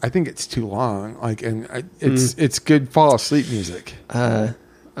 Like I think it's too long. Like, and it's good fall asleep music. I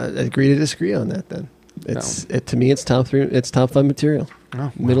agree to disagree on that. Then to me, it's top 3. It's top 5 material. Oh,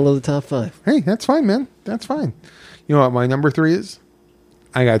 wow. Middle of the top 5. Hey, that's fine, man. That's fine. You know what my number 3 is?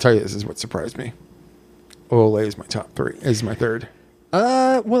 I gotta tell you, this is what surprised me. Olay is my top 3. Is my 3rd.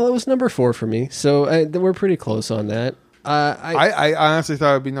 Well, it was number 4 for me, so we're pretty close on that. I honestly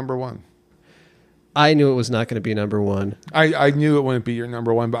thought it would be number 1. I knew it was not going to be number 1. I knew it wouldn't be your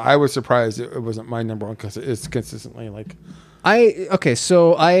number 1, but I was surprised it wasn't my number 1 because it's consistently like.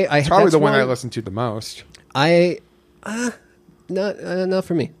 So it's probably the one I listen to the most. Not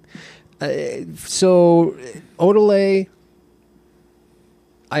for me. So Odelay,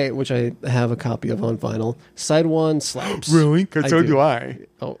 which I have a copy of on vinyl. Side 1 slaps. Really? Because so do I.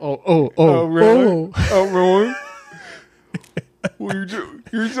 Oh, really? Oh, really? Well,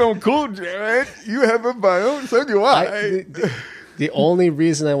 you're so cool, Jared. You have a vinyl, so do I. The only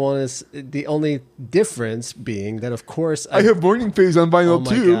reason I want is the only difference being that, of course, I have Morning Phase on vinyl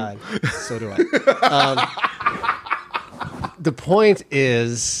too. Oh my god, so do I. The point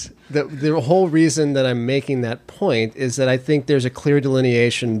is the whole reason that I'm making that point is that I think there's a clear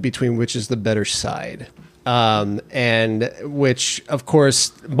delineation between which is the better side. And which, of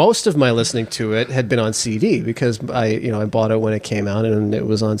course, most of my listening to it had been on CD because I bought it when it came out and it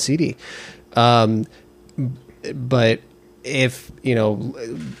was on CD. But if,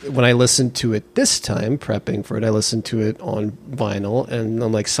 when I listened to it this time, prepping for it, I listened to it on vinyl and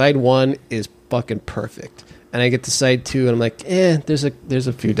I'm like, side 1 is fucking perfect. And I get to side 2 and I'm like, there's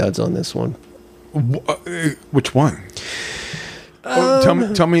a few duds on this one. Which one? Tell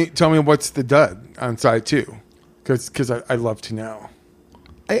me what's the dud on side 2, because I'd love to know.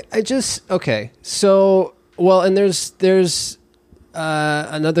 Okay. So and there's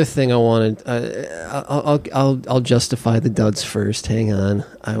another thing I wanted. I'll justify the duds first. Hang on,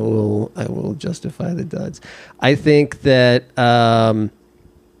 I will justify the duds. I think that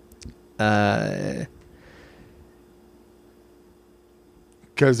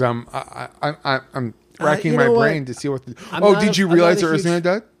because I'm racking my brain to see what. Did you realize there isn't a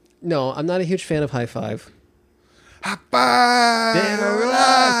dud? No, I'm not a huge fan of High Five. High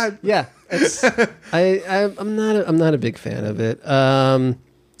five! Yeah, I'm not a big fan of it.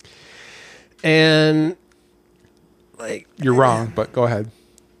 And like You're wrong, but go ahead.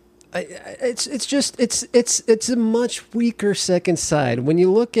 It's a much weaker second side. When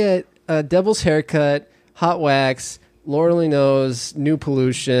you look at Devil's Haircut, Hot Wax, Lord Only Knows, New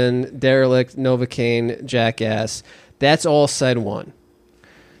Pollution, Derelict, Novocaine, Jackass, that's all side one.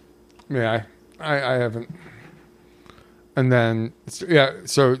 Yeah, I haven't. And then,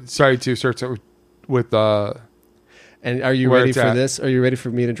 so side two starts out with and are you Where ready It's for At. this? Are you ready for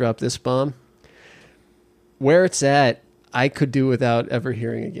me to drop this bomb? Where It's At, I could do without ever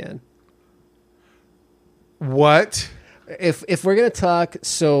hearing again. what? If we're gonna talk,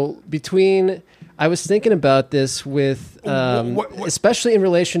 so between, I was thinking about this with, What? especially in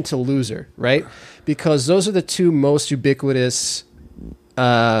relation to Loser, right? Because those are the two most ubiquitous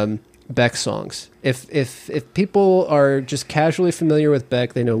Beck songs. If people are just casually familiar with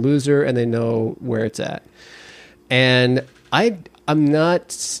Beck, they know Loser and they know Where It's At. And I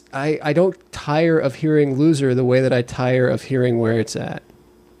don't tire of hearing Loser the way that I tire of hearing Where It's At.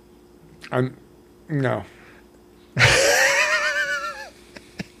 No.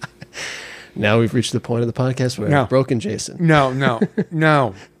 Now we've reached the point of the podcast where No. I've broken Jason. No.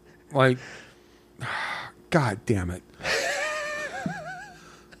 Like, God damn it.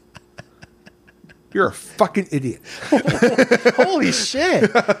 You're a fucking idiot. Holy shit.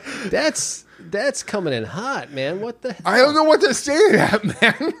 That's coming in hot, man. What the hell? I don't know what to say to that,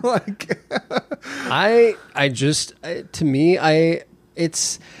 man. Like,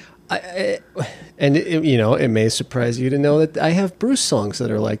 it may surprise you to know that I have Bruce songs that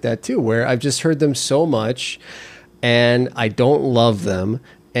are like that too, where I've just heard them so much and I don't love them.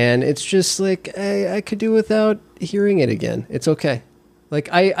 And it's just like, I could do without hearing it again. It's okay. Like,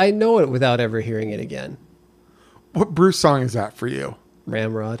 I know it without ever hearing it again. what Bruce song is that for you?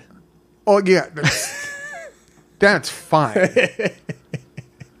 Ramrod. Oh, yeah. That's fine.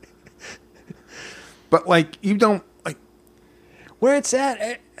 But, like, you don't, like, Where It's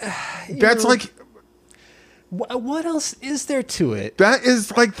At. that's like, What else is there to it? that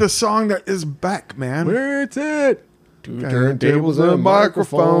is like the song that is Beck, man. Where It's At. Two turntables and a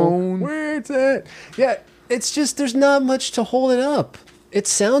microphone. Where It's At. Yeah, it's just, there's not much to hold it up. It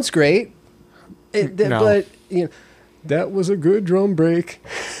sounds great. No. But, that was a good drum break.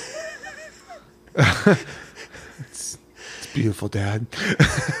 It's beautiful, Dad.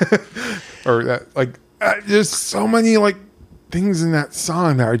 Or that, like, there's so many, like, things in that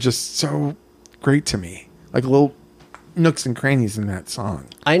song that are just so great to me. Like little nooks and crannies in that song.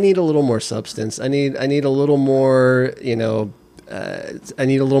 I need a little more substance. I need a little more, I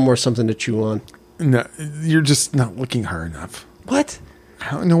need a little more something to chew on. No, you're just not looking hard enough. What? I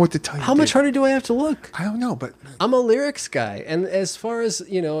don't know what to tell you. How much dude. harder do I have to look? I don't know, but I'm a lyrics guy. And as far as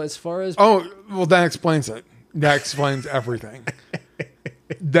oh, well, that explains it. That explains everything.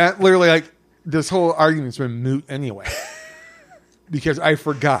 That literally, like, this whole argument's been moot anyway. Because I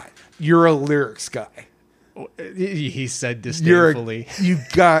forgot. You're a lyrics guy. He said You're disdainfully.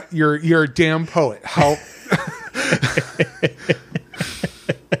 you're a damn poet. How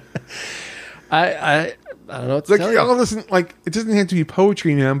I don't know what to like tell you. all this, like, it doesn't have to be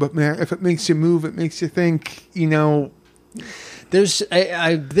poetry, man, but man, if it makes you move, it makes you think, There's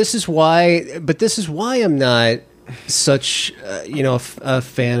this is why I'm not such a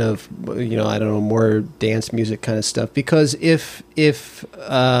fan of I don't know, more dance music kind of stuff, because if it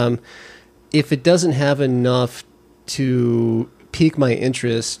doesn't have enough to pique my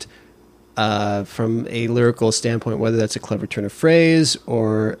interest from a lyrical standpoint, whether that's a clever turn of phrase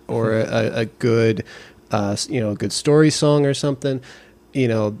or a good a good story song or something,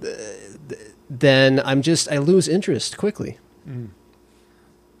 then I lose interest quickly.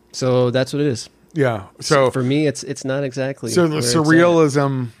 So that's what it is. yeah. So For me, it's not exactly. So the where it's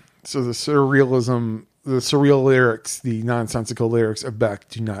surrealism, the surreal lyrics, the nonsensical lyrics of Beck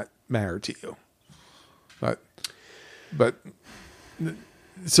do not matter to you. But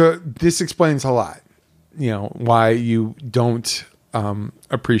so this explains a lot, why you don't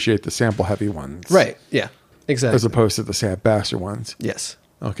appreciate the sample heavy ones. at. Right. Yeah. Exactly. As opposed to the sad bastard ones. Yes.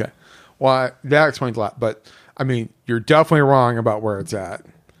 Okay. Well, that explains a lot, but I mean, you're definitely wrong about Where It's At.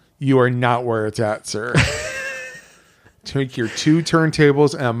 You are not where it's at, sir. Take your 2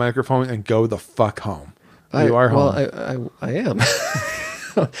 turntables and a microphone and go the fuck home. You are home. Well, I am.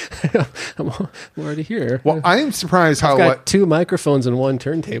 I'm already here. Well, I am surprised how I've got 2 microphones and 1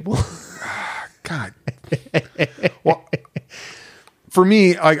 turntable. God. Well, for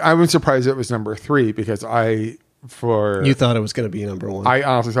me, I was surprised it was number 3 because You thought it was going to be number 1. I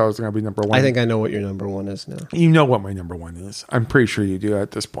honestly thought it was going to be number 1. I think I know what your number 1 is now. You know what my number 1 is. I'm pretty sure you do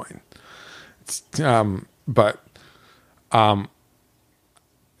at this point. It's, and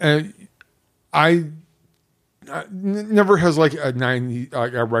never has like a 90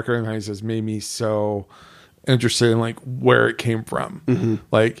 like a record in the 90s has made me so interested in like where it came from. Mm-hmm.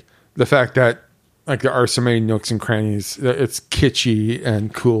 Like the fact that like there are so many nooks and crannies. It's kitschy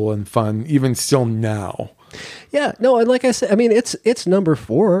and cool and fun, even still now. Yeah, no, and like I said, I mean, it's number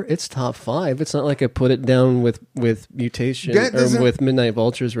 4. It's top 5. It's not like I put it down with Mutation or with Midnight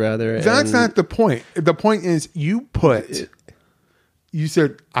Vultures, rather. That's not the point. The point is you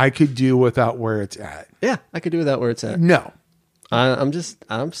said I could do without where it's at. Yeah, I could do without where it's at. No. I'm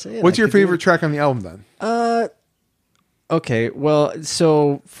saying. What's your favorite track on the album then? Okay, well,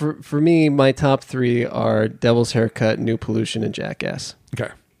 so for me, my top 3 are Devil's Haircut, New Pollution, and Jackass.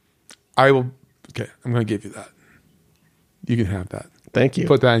 Okay. I'm going to give you that. You can have that. Thank you.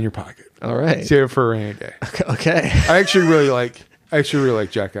 Put that in your pocket. All right. Save it for a rainy day. Okay. I actually really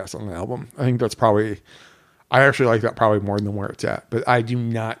like Jackass on the album. I think I actually like that probably more than where it's at, but I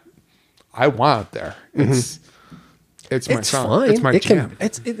want it there. It's my song. Fine. It's my jam.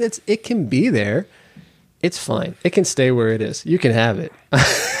 It can be there. It's fine. It can stay where it is. You can have it.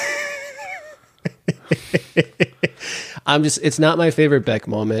 It's not my favorite Beck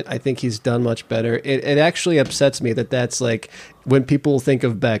moment. I think he's done much better. It actually upsets me that's like when people think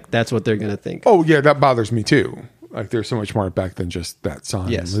of Beck, that's what they're going to think. Oh yeah, that bothers me too. Like there's so much more Beck than just that song,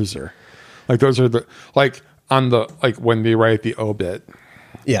 yes. Loser. Like those are when they write the obit.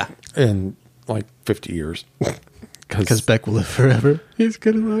 Yeah. In like 50 years. Because Beck will live forever. He's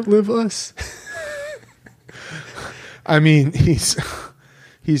going to outlive us. I mean, he's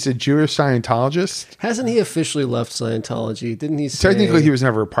a Jewish Scientologist. Hasn't he officially left Scientology? Didn't he say... Technically, he was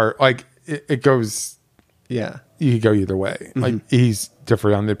never a part. Like, it goes... Yeah. You could go either way. Like, he's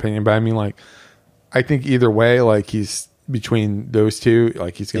different on the opinion. But I mean, like, I think either way, like, he's between those two,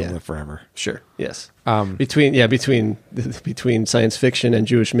 like, he's going to live forever. Sure. Yes. Between science fiction and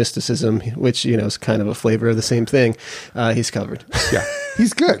Jewish mysticism, which, is kind of a flavor of the same thing, he's covered. Yeah.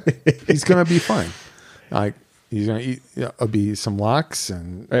 He's good. He's going to be fine. Like... He's going to eat. It'll be some lox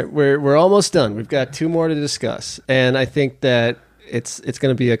and. All right, we're almost done. We've got 2 more to discuss, and I think that it's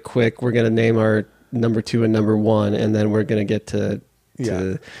going to be a quick. We're going to name our number 2 and number 1, and then we're going to get to.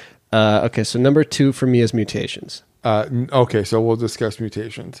 Okay, so number 2 for me is Mutations. Okay, so we'll discuss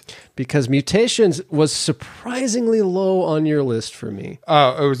Mutations because Mutations was surprisingly low on your list for me.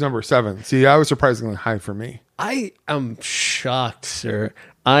 Oh, it was number 7. See, that was surprisingly high for me. I am shocked, sir.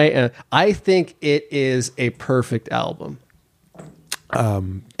 I think it is a perfect album,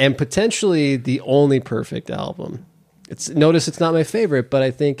 and potentially the only perfect album. Notice it's not my favorite, but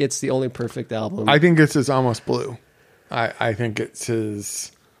I think it's the only perfect album. I think it's his Almost Blue. I think it's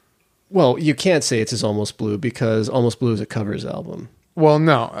his. Well, you can't say it's his Almost Blue because Almost Blue is a covers album. Well,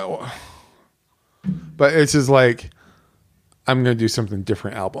 no, but it's his like I'm going to do something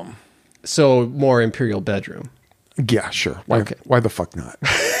different album. So more Imperial Bedroom. Yeah, sure. Why the fuck not?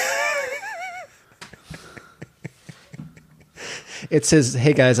 It says,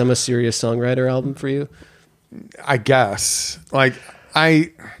 "Hey guys, I'm a serious songwriter" album for you. I guess. Like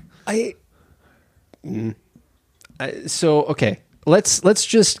so okay. Let's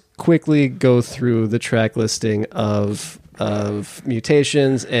just quickly go through the track listing of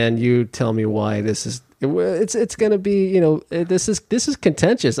Mutations, and you tell me why this is. It's going to be, this is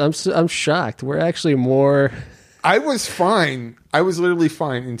contentious. I'm shocked. We're actually more. I was fine. I was literally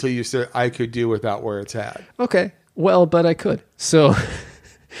fine until you said I could do without where it's at. Okay. Well, but I could. So,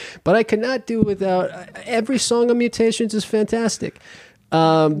 but I could not do without. Every song on Mutations is fantastic.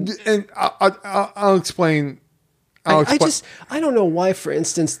 And I'll explain. I don't know why, for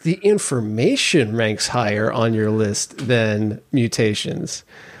instance, The Information ranks higher on your list than Mutations.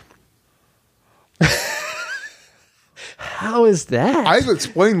 How is that? I've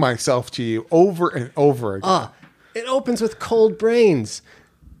explained myself to you over and over again. It opens with Cold Brains.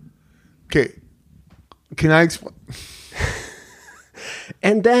 Okay. Can I explain?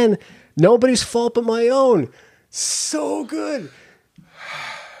 And then Nobody's Fault But My Own. So good.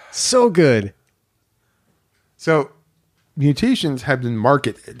 So good. So Mutations have been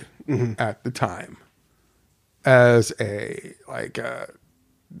marketed at the time as a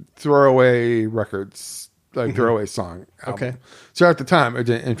throwaway records, throwaway song album. Okay. So at the time it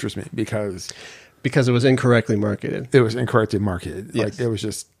didn't interest me because it was incorrectly marketed. It was incorrectly marketed. Yes. It was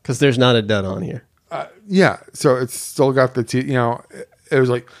just because there's not a dud on here. Yeah. So it's still got the two. It was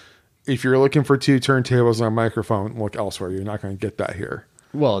like if you're looking for 2 turntables and a microphone, look elsewhere. You're not going to get that here.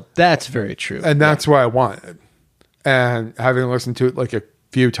 Well, that's very true. And that's what I wanted. And having listened to it like a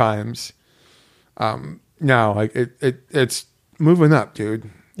few times, now it's moving up, dude.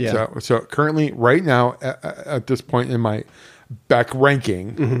 Yeah. So currently, right now, at this point in my Beck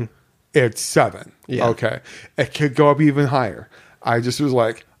ranking, it's 7. Yeah. Okay. It could go up even higher. I just was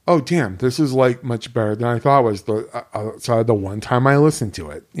like, oh, damn, this is like much better than I thought it was outside the one time I listened to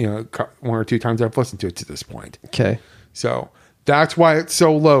it. You know, 1 or 2 times I've listened to it to this point. Okay. So that's why it's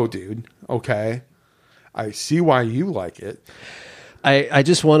so low, dude. Okay. I see why you like it. I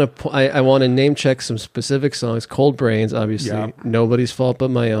just want to I want to name check some specific songs. Cold Brains, obviously. Yeah. Nobody's Fault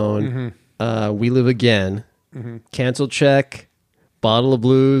But My Own. We Live Again. Cancel Check. Bottle of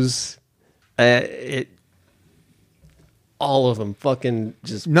Blues. All of them fucking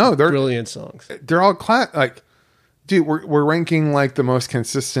just they're brilliant songs. They're all like, dude, we're ranking like the most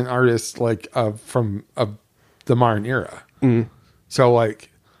consistent artists like of the modern era. So like,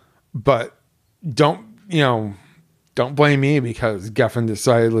 but don't blame me because Geffen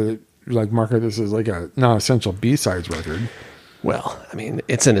decided to like market this as like a non-essential B-sides record. Well, I mean,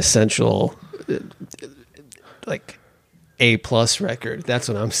 it's an essential like A+ record. That's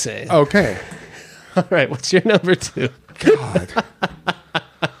what I'm saying. Okay. All right, what's your number 2? God.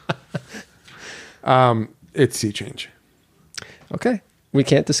 It's Sea Change. Okay. We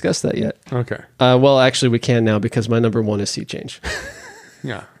can't discuss that yet. Okay. Well, actually, we can now because my number 1 is Sea Change.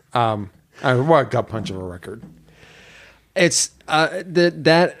 Yeah. I Gut Punch of a record. It's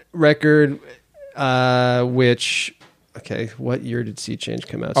that record, which, okay, what year did Sea Change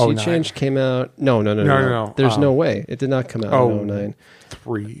come out? Sea Change came out. No. There's no way. It did not come out in 09.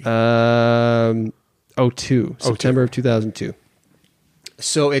 3. 02, September of 2002.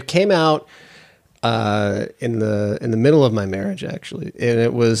 So it came out in the middle of my marriage, actually, and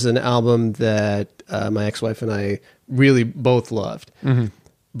it was an album that my ex-wife and I really both loved.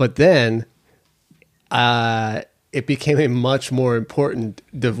 But then it became a much more important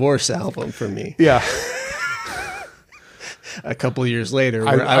divorce album for me. Yeah. A couple years later,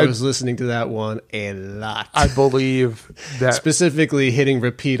 where I was listening to that one a lot. I believe that specifically hitting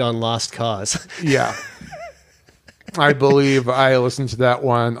repeat on Lost Cause. Yeah. I believe I listened to that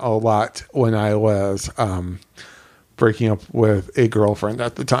one a lot when I was breaking up with a girlfriend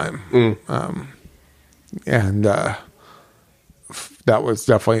at the time. And that was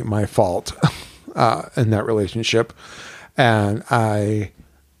definitely my fault in that relationship. And I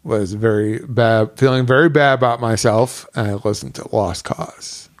was feeling very bad about myself. And I listened to Lost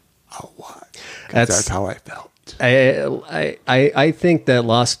Cause a lot. That's how I felt. I think that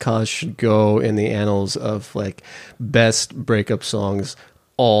Lost Cause should go in the annals of like best breakup songs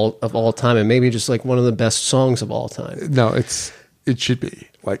of all time, and maybe just like one of the best songs of all time. No, it should be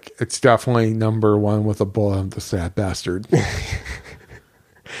like it's definitely number 1 with a bullet on the Sad Bastard.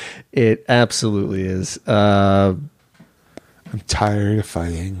 It absolutely is. I'm tired of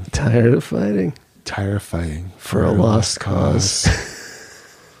fighting. Tired of fighting. Tired of fighting for a lost cause.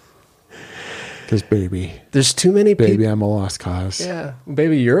 Because baby, there's too many people. Baby, I'm a lost cause. Yeah,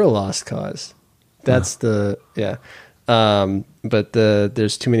 baby, you're a lost cause. That's but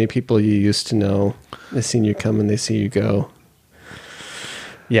there's too many people you used to know. They seen you come and they see you go.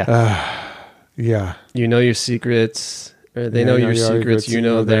 Yeah. Yeah. You know your secrets, or they know your secrets. You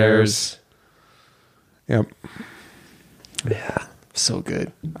know theirs. Yep. Yeah. So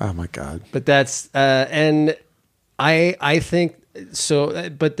good. Oh my God. But that's and I think so.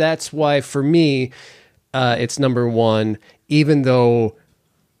 But that's why for me, it's number 1, even though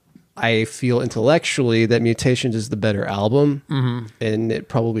I feel intellectually that Mutations is the better album, and it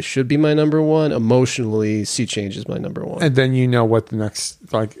probably should be my number 1. Emotionally, Sea Change is my number 1. And then you know what the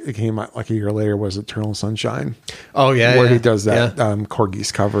next, like it came out like a year later, was Eternal Sunshine. Oh yeah, where he does that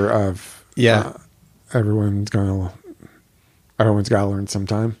Corgis cover of everyone's got to learn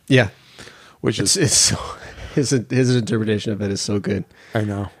sometime. Yeah, which it's so his interpretation of it is so good. I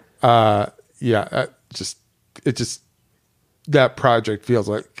know. That project feels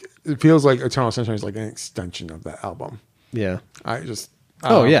like Eternal Sunshine is like an extension of that album. Yeah,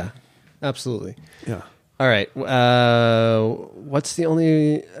 absolutely. Yeah. All right. What's the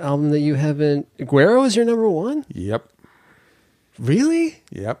only album that you haven't? Guero is your number 1? Yep. Really?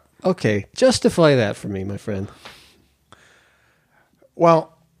 Yep. Okay, justify that for me, my friend.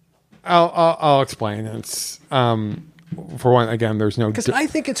 Well, I'll explain. It's for one, again, there's no... Because I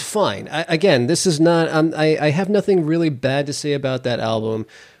think it's fine. Again, this is not... I have nothing really bad to say about that album,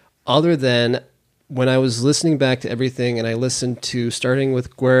 other than when I was listening back to everything, and I listened to, starting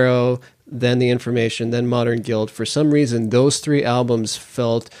with Guero, then The Information, then Modern Guild, for some reason, those 3 albums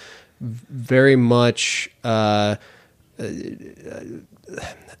felt very much...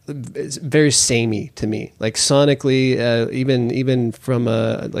 very samey to me, like sonically, even from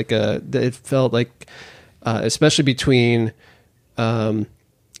it felt like, especially between The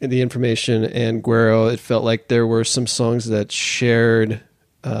Information and Guero, it felt like there were some songs that shared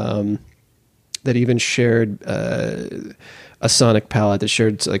that even shared a sonic palette, that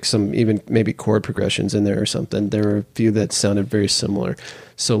shared like some even maybe chord progressions in there or something. There were a few that sounded very similar.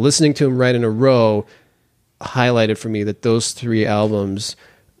 So listening to them right in a row highlighted for me that those 3 albums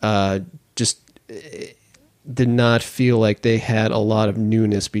just did not feel like they had a lot of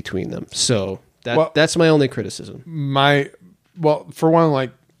newness between them. So that's my only criticism. For one,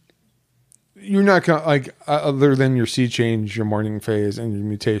 like, you're not gonna, like, other than your Sea Change, your Morning Phase, and your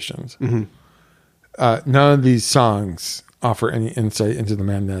Mutations, none of these songs offer any insight into the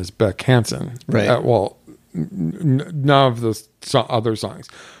man that is Beck Hansen. Right. None of the other songs.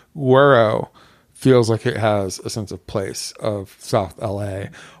 Guero feels like it has a sense of place of South LA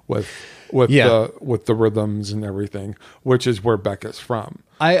with the rhythms and everything, which is where Beck is from.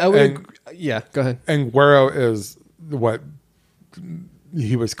 I would, go ahead. And Guero is what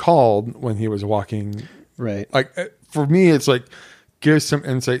he was called when he was walking. Right. Like, for me, it's like, gives some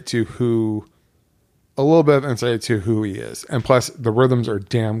insight to a little bit of insight to who he is. And plus, the rhythms are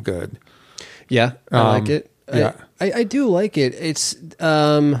damn good. Yeah, I like it. Yeah. I do like it. It's,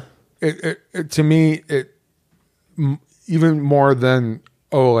 it to me, even more than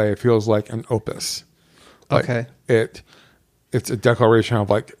Ole, feels like an opus. Like, okay. It's a declaration of,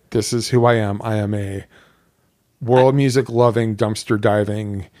 like, this is who I am. I am a world music loving, dumpster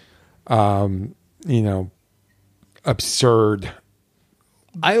diving, absurd.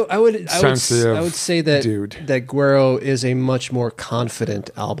 I would say that dude. that Guero is a much more confident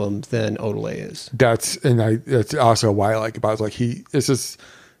album than Odelay is. That's also why I like about it. Like,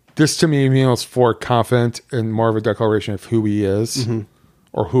 this to me feels for confident and more of a declaration of who he is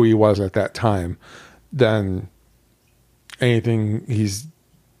or who he was at that time than anything he's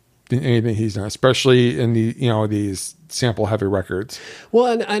done, especially in these sample heavy records.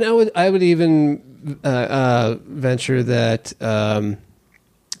 Well, and I would even venture that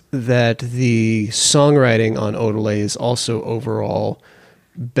that the songwriting on Odelay is also overall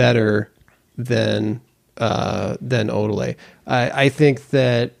better than Odelay. I think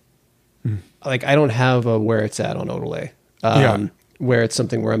that like, I don't have a where it's at on Odelay. Where it's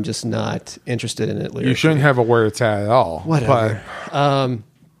something where I'm just not interested in it lyrically. You shouldn't have a where it's at all. Whatever. But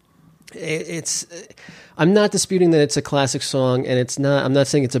it's. I'm not disputing that it's a classic song, and it's not. I'm not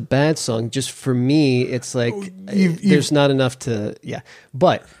saying it's a bad song. Just for me, it's like there's not enough to. Yeah,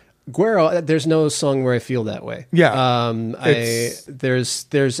 but Guero, there's no song where I feel that way. Yeah.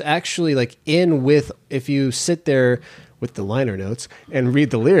 There's actually, like, if you sit there with the liner notes and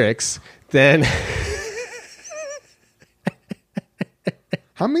read the lyrics, then.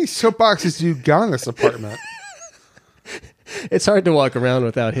 How many soapboxes do you got in this apartment? It's hard to walk around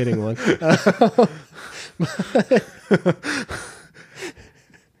without hitting one.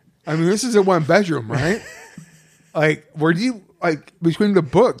 I mean, this is a 1-bedroom, right? Like, where do you, like, between the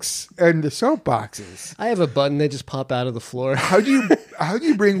books and the soapboxes? I have a button. They just pop out of the floor. How do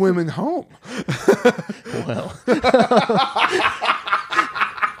you bring women home? Well.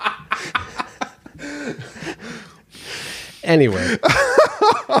 Anyway.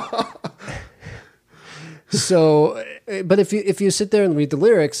 So, but if you sit there and read the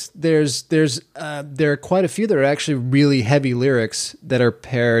lyrics, there are quite a few that are actually really heavy lyrics that are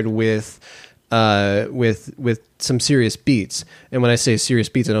paired with some serious beats. And when I say serious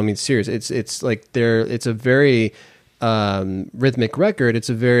beats, I don't mean serious. It's like it's a very rhythmic record. It's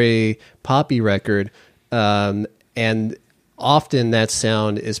a very poppy record, and often that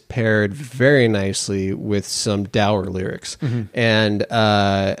sound is paired very nicely with some dour lyrics.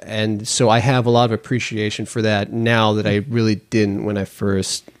 And so I have a lot of appreciation for that now that I really didn't when I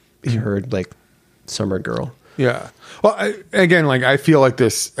first heard, like, Summer Girl. Yeah. Well, I feel like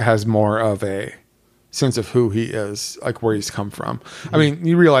this has more of a sense of who he is, like, where he's come from. I mean,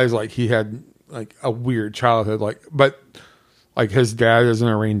 you realize, like, he had, like, a weird childhood, like, but, like, his dad is an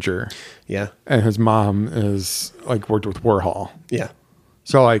arranger. Yeah. And his mom is, like, worked with Warhol. Yeah.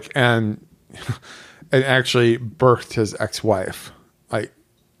 So, like, and actually birthed his ex-wife, like,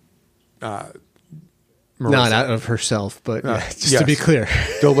 not out of herself, but just to be clear.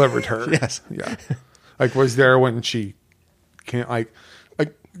 Delivered her. Yes. Yeah. Like, was there when she can't,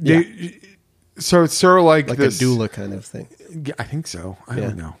 so it's sort of like this, a doula kind of thing. Yeah, I think so. I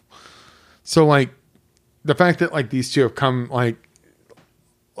don't know. So, like, the fact that, like, these two have come, like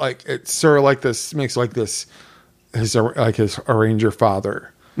it's sort of like this, makes like this, his arranger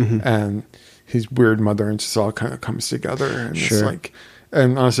father and his weird mother, and just all kind of comes together. And it's like,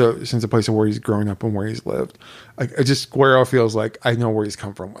 and also since the place of where he's grown up and where he's lived, like, it just, Guero feels like I know where he's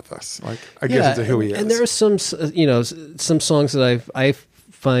come from with us. Like, I guess it's who he is. And there are some, some songs that I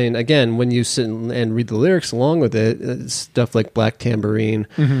find, again, when you sit and read the lyrics along with it, stuff like Black Tambourine,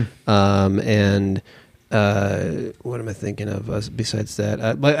 and what am I thinking of besides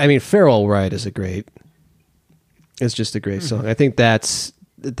that? But I mean, Farewell Ride is it's just a great song. I think that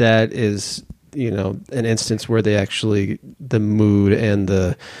is, an instance where they actually, the mood and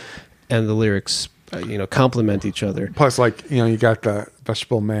the lyrics, complement each other. Plus, you got the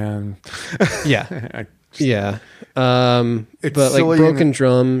Vegetable Man. Yeah. Yeah. But like Broken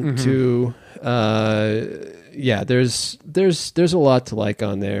Drum too. There's a lot to like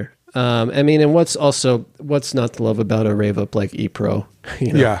on there. I mean, and what's not to love about a rave up like E-Pro?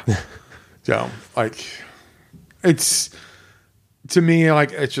 Yeah. So it's, to me,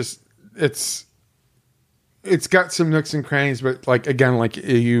 it's got some nooks and crannies, but again,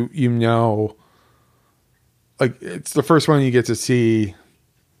 it's the first one you get to see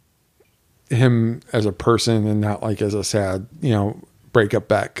him as a person and not as a sad, breakup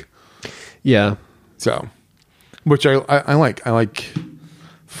Beck. Yeah. So, which I like. I like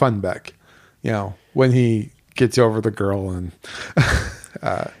fun Beck, when he gets over the girl and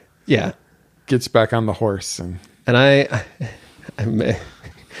gets back on the horse and I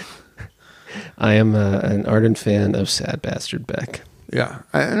am an ardent fan of Sad Bastard Beck. Yeah,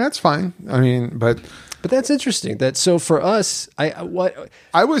 and that's fine. I mean, but that's interesting. So for us, I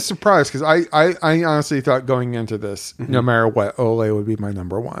was surprised because I honestly thought going into this, no matter what, Ole would be my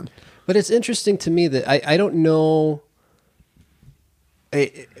number one. But it's interesting to me that I don't know.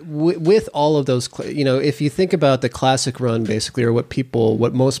 With all of those, if you think about the classic run, basically, or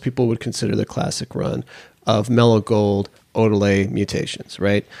what most people would consider the classic run of Mellow Gold, Odelay, Mutations,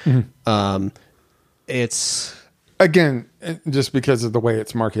 right? Mm-hmm. It's again, just because of the way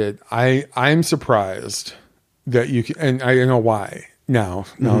it's marketed, I'm surprised that you can, and I know why now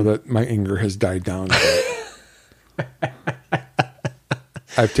that my anger has died down a bit.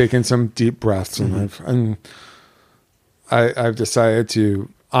 I've taken some deep breaths and I've decided to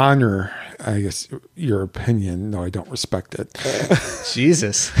honor, I guess, your opinion, though I don't respect it.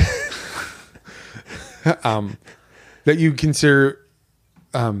 Jesus. That you consider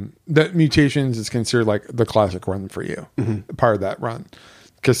that Mutations is considered like the classic run for you, part of that run.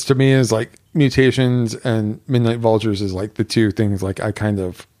 Because to me, is Mutations and Midnight Vultures is the two things I kind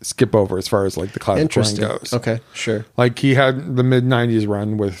of skip over as far as the classic run goes. Okay, sure. He had the mid '90s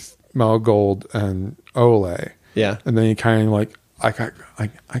run with Mellow Gold and Ole. Yeah, and then he kind of I got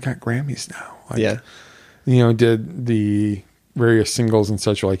Grammys now. Yeah, did the various singles and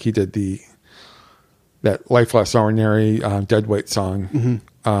such. He did that Life Less Ordinary Deadweight song,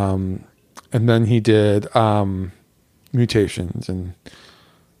 and then he did Mutations, and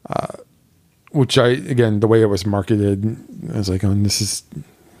which the way it was marketed, I was like, there's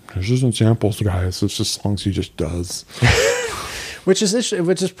just samples, guys. It's just songs he just does. Which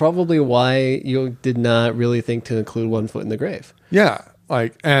is probably why you did not really think to include One Foot in the Grave. Yeah,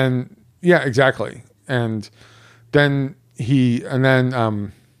 exactly. And then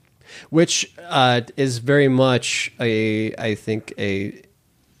which is very much I think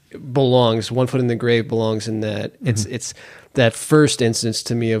belongs. One Foot in the Grave belongs in that. It's that first instance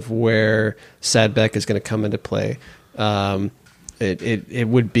to me of where Sad Beck is going to come into play. It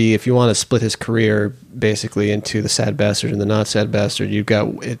would be, if you want to split his career basically into the Sad Bastard and the Not Sad Bastard, you've got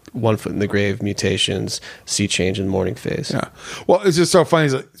One Foot in the Grave, Mutations, Sea Change, and Morning Phase. Yeah. Well, it's just so funny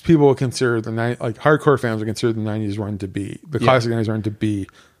that people will consider hardcore fans would consider the 90s run to be, the classic 90s run to be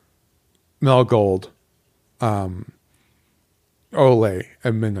Mellow Gold, Ole,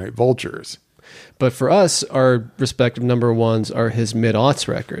 and Midnight Vultures. But for us, our respective number ones are his mid-aughts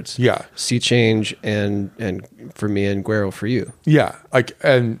records. Yeah. Sea Change and for me, and Guero for you. Yeah.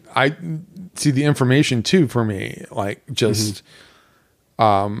 And I see the information too for me,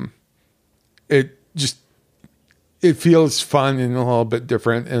 it feels fun and a little bit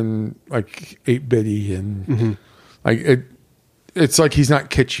different and 8-bitty and it's he's not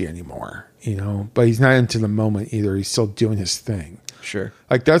kitschy anymore, but he's not into the moment either. He's still doing his thing. Sure.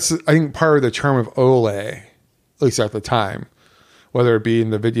 That's, I think, part of the charm of Ole, at least at the time, whether it be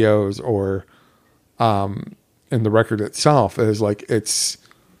in the videos or in the record itself, is it's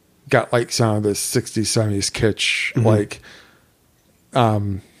got some of this 60s, 70s kitsch,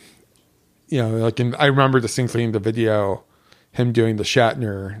 I remember distinctly in the video, him doing the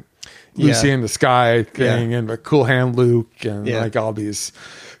Shatner, Lucy in the Sky thing, and the Cool Hand Luke, and all these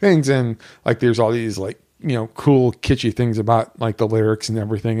things, and there's all these cool kitschy things about the lyrics and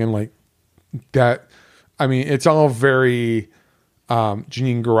everything, and that. I mean, it's all very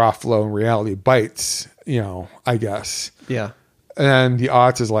Janine Garofalo and Reality Bites, I guess. Yeah. And the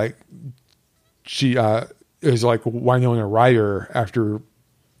aughts is she is Winona Ryder after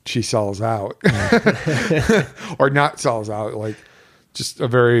she sells out or not sells out. Like just a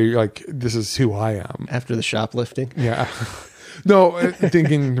very like, this is who I am. After the shoplifting. Yeah. No,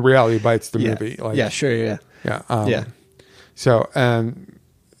 thinking reality bites the movie. Like, yeah, sure. Yeah. Yeah. Yeah. So, and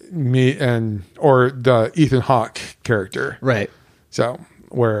me and, or the Ethan Hawke character. Right. So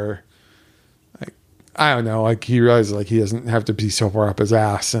where, like, I don't know, like he realizes like he doesn't have to be so far up his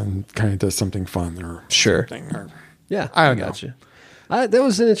ass and kind of does something fun or Sure. something. Or, Yeah. I don't know. Gotcha. That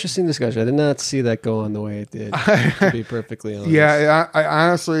was an interesting discussion. I did not see that go on the way it did, to be perfectly honest. Yeah, I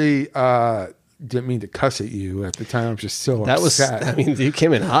honestly didn't mean to cuss at you at the time. I was just so That was, upset. I mean, you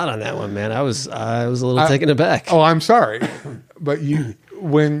came in hot on that one, man. I was a little taken aback. Oh, I'm sorry. But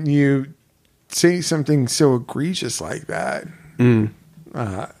when you say something so egregious like that,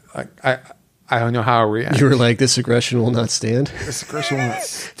 I don't know how I react. You were like, this aggression will not stand. This aggression will not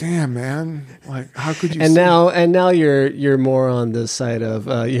stand, man. Like, how could you? And now you're more on the side of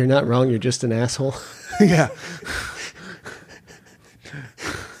you're not wrong. You're just an asshole. Yeah.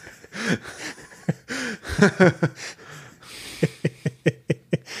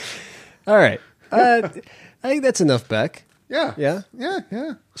 All right. I think that's enough, Beck. Yeah. Yeah?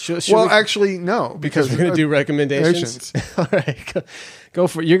 Yeah. Should Well, we- actually, no, because we're going to do recommendations. All right. Go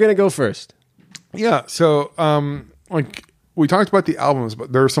for it. You're going to go first. Yeah. So, like we talked about the albums,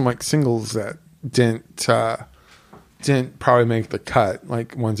 but there are some like singles that didn't probably make the cut,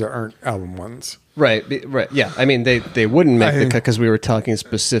 like ones that aren't album ones. Right. Right. Yeah. I mean, they wouldn't make the I- cut because we were talking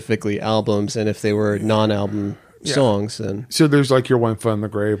specifically albums, and if they were non-album songs, then So there's like Your One Foot in the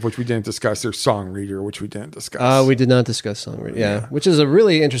Grave, which we didn't discuss. There's Song Reader, which we didn't discuss. we did not discuss song. Yeah, which is a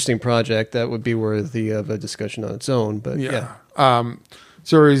really interesting project that would be worthy of a discussion on its own. But yeah.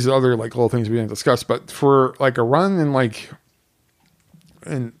 So there's other like little things we didn't discuss, but for like a run in like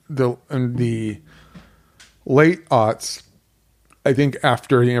in the late aughts, I think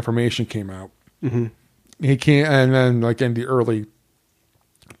after the Information came out, he came, and then like in the early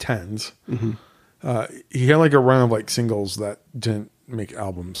tens, he had like a run of like singles that didn't make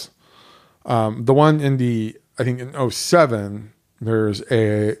albums. The one in I think in 07, there's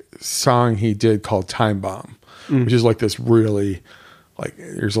a song he did called Time Bomb, which is like this really, like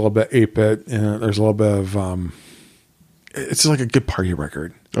there's a little bit 8-bit and there's a little bit of, it's like a good party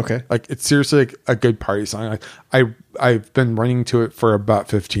record. Okay. Like it's seriously like a good party song. I've been running to it for about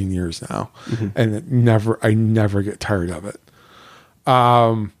 15 years now, and I never get tired of it.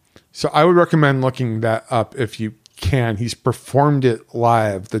 So I would recommend looking that up if you can. He's performed it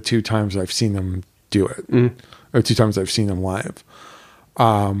live the 2 times I've seen him do it, or 2 times I've seen him live.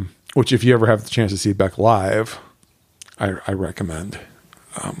 Which if you ever have the chance to see Beck live, I recommend.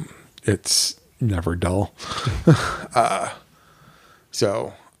 It's never dull.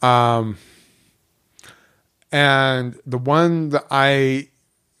 And the one that I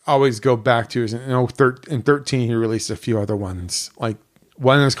always go back to is in 13 he released a few other ones. Like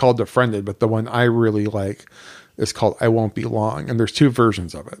one is called Defriended, but the one I really like is called I Won't Be Long, and there's 2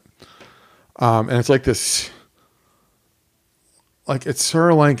 versions of it. And it's like this, like it's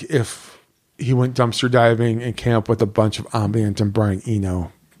sort of like if he went dumpster diving and came up with a bunch of ambient and Brian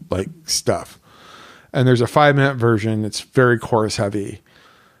Eno like stuff. And there's a 5-minute version. It's very chorus heavy.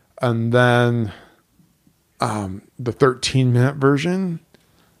 And then the 13-minute version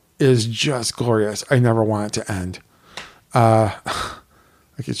is just glorious. I never want it to end.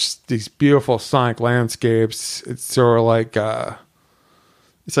 Like it's just these beautiful sonic landscapes. It's sort of like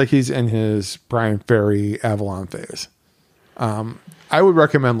it's like he's in his Brian Ferry Avalon phase. I would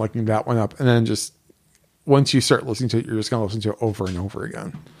recommend looking that one up, and then just once you start listening to it, you're just going to listen to it over and over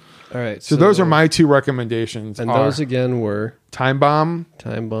again. All right. So those are my 2 recommendations. And those again were Time Bomb,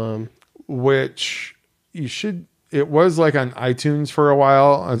 which it was like on iTunes for a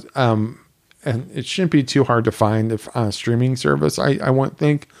while. And it shouldn't be too hard to find if on a streaming service, I wouldn't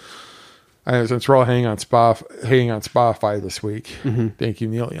think. Since we're all hanging on Spotify this week. Thank you,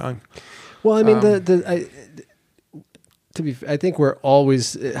 Neil Young. Well, I mean, I think we're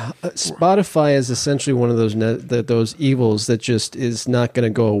always Spotify is essentially one of those evils that just is not going to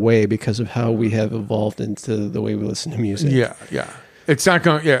go away because of how we have evolved into the way we listen to music. Yeah. It's not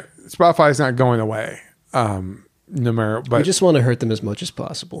going. Yeah, Spotify is not going away. No matter, but we just want to hurt them as much as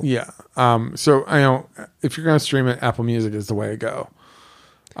possible. Yeah. So I know if you're going to stream it, Apple Music is the way to go.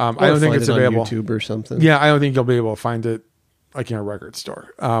 I don't think it's available on YouTube or something. Yeah, I don't think you'll be able to find it like in a record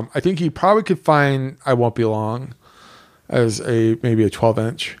store. I think you probably could find I Won't Be Long as maybe a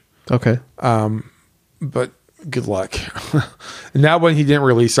 12-inch. Okay. But good luck. And that one he didn't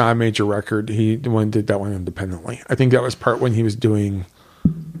release on a major record. He did that one independently. I think that was part when he was doing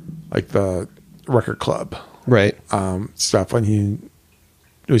like the record club. Right. Stuff when he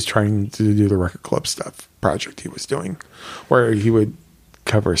was trying to do the record club stuff project he was doing, where he would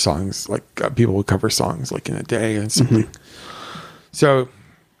cover songs, like people would cover songs like in a day and something. So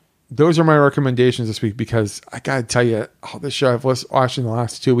those are my recommendations this week, because I gotta tell you, all the show I've watched in the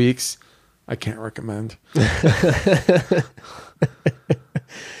last 2 weeks, I can't recommend.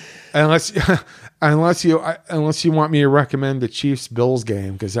 Unless you want me to recommend the Chiefs Bills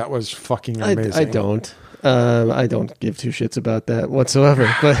game, because that was fucking amazing. I don't. I don't give two shits about that whatsoever.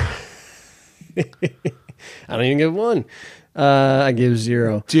 But I don't even give one. I give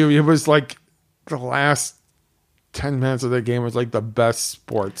 0. Dude, it was like the last 10 minutes of the game was like the best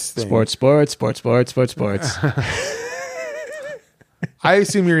sports thing. Sports. I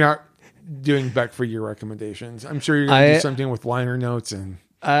assume you're not doing Beck for your recommendations. I'm sure you're going to do something with liner notes and.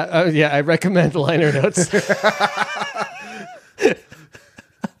 Yeah, I recommend liner notes.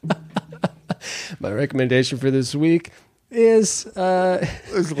 My recommendation for this week is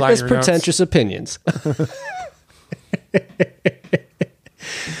pretentious opinions.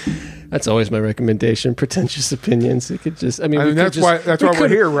 That's always my recommendation. Pretentious opinions. It could just. I mean that's why we're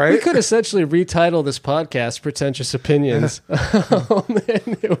here, right? We could essentially retitle this podcast "Pretentious Opinions."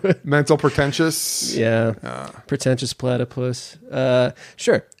 Mental pretentious. Yeah. Pretentious platypus.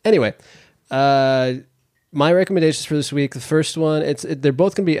 Sure. Anyway, my recommendations for this week. The first one. They're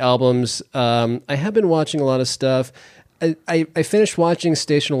both going to be albums. I have been watching a lot of stuff. I finished watching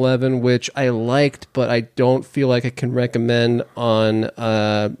Station 11, which I liked, but I don't feel like I can recommend on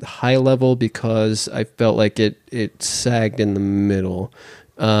a high level because I felt like it sagged in the middle.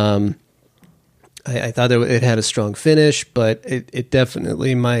 I thought it had a strong finish, but it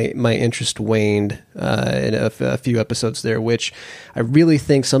definitely, my interest waned in a few episodes there, which I really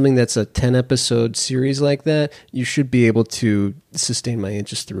think something that's a 10-episode series like that, you should be able to sustain my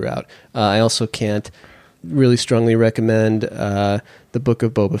interest throughout. I also can't really strongly recommend the Book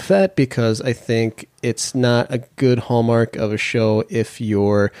of Boba Fett, because I think it's not a good hallmark of a show if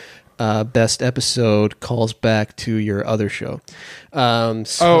your best episode calls back to your other show.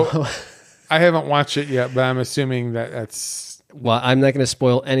 I haven't watched it yet, but I'm assuming that's... Well, I'm not going to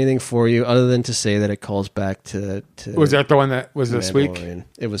spoil anything for you other than to say that it calls back to Was that the one that was this week?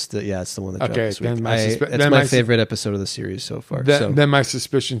 It was it's the one that dropped okay, this week. Then it's my favorite episode of the series so far. Then my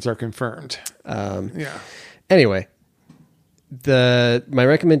suspicions are confirmed. Yeah. Anyway, my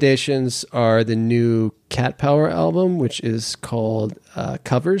recommendations are the new Cat Power album, which is called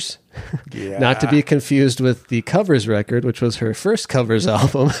Covers. Yeah. Not to be confused with the Covers record, which was her first covers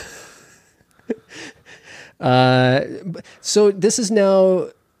album. So this is now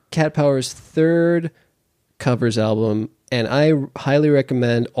Cat Power's third covers album, and I highly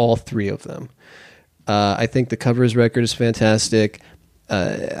recommend all 3 of them. I think the covers record is fantastic.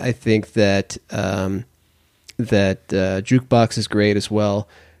 I think that Jukebox is great as well.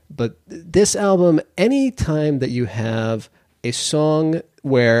 But this album, any time that you have a song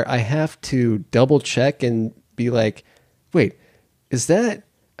where I have to double check and be like, wait, is that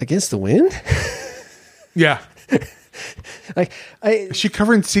Against the Wind? Yeah. Is she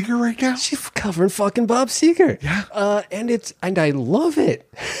covering Seeger right now? She's covering fucking Bob Seger. Yeah. And I love it.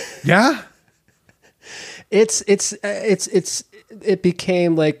 Yeah. It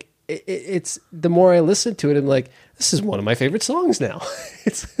became like, it's the more I listen to it, I'm like, this is one of my favorite songs now.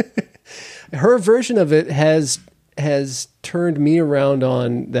 It's her version of it has turned me around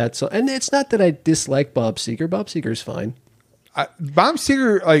on that song. And it's not that I dislike Bob Seger. Bob Seger's fine. Bob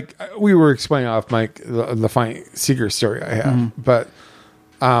Seger, like we were explaining off mic, the funny Seger story I have, but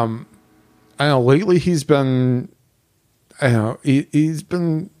I know lately he's been, I've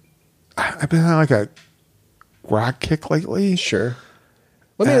been on like a rock kick lately. Sure.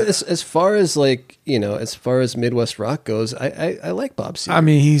 Well, I mean, as far as as far as Midwest rock goes, I like Bob Seger. I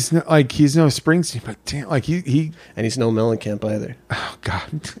mean, he's no Springsteen, but damn, like he and he's no Mellencamp either. Oh God.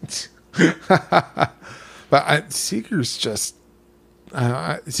 But Seeger's just.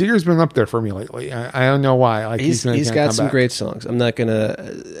 Seeger's been up there for me lately. I don't know why. Like he's got some great songs. I'm not gonna.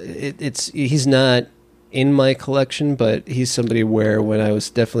 He's not in my collection, but he's somebody where when I was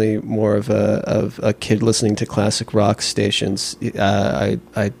definitely more of a kid listening to classic rock stations, I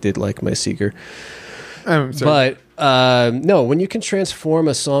did like my Seeger. But no, when you can transform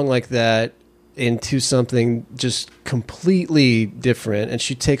a song like that into something just completely different, and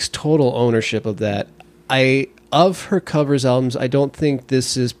she takes total ownership of that. Of her covers albums, I don't think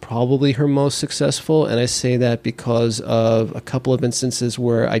this is probably her most successful, and I say that because of a couple of instances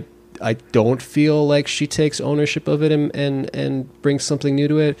where I don't feel like she takes ownership of it and brings something new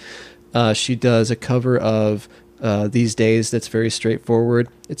to it. She does a cover of these days. That's very straightforward.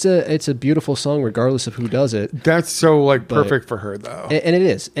 It's a beautiful song regardless of who does it. That's so like perfect for her though. And it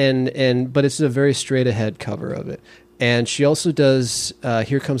is. But it's a very straight ahead cover of it. And she also does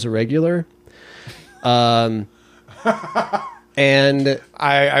Here Comes a Regular. And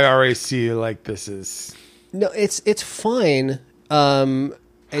I already see like this is no, it's fine. How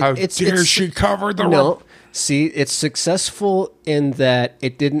dare she cover the no? See, it's successful in that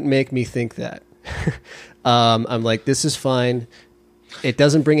it didn't make me think that. I'm like, this is fine. It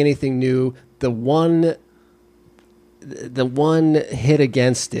doesn't bring anything new. The one hit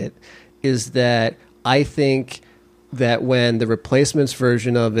against it is that I think that when the Replacements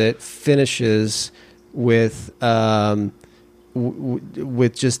version of it finishes with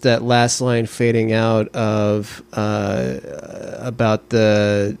with just that last line fading out of about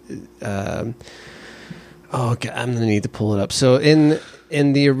the oh god, I'm gonna need to pull it up. So in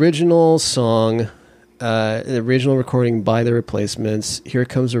the original song, the original recording by the Replacements, Here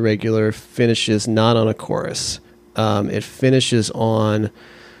Comes a Regular finishes not on a chorus. It finishes on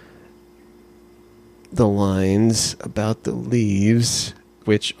the lines about the leaves,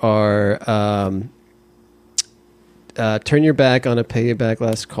 which are turn your back on a pay you back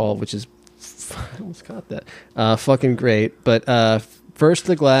last call, which is I almost caught that fucking great. But first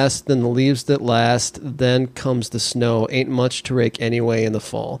the glass, then the leaves that last, then comes the snow, ain't much to rake anyway in the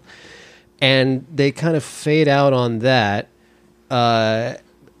fall. And they kind of fade out on that. And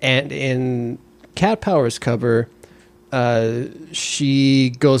in Cat Power's cover, she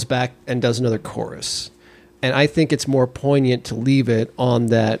goes back and does another chorus. And I think it's more poignant to leave it on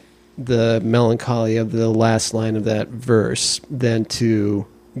that, the melancholy of the last line of that verse, than to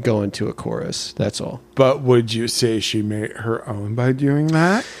go into a chorus. That's all. But would you say she made her own by doing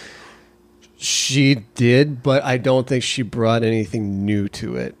that? She did, but I don't think she brought anything new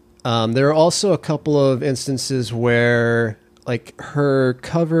to it. There are also a couple of instances where, like, her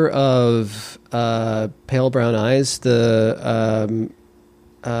cover of Pale Brown Eyes, or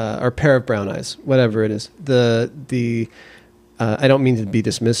Pair of Brown Eyes, whatever it is. I don't mean to be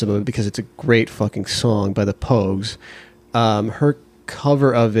dismissive of it because it's a great fucking song by the Pogues. Her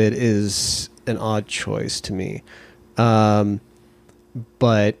cover of it is an odd choice to me. But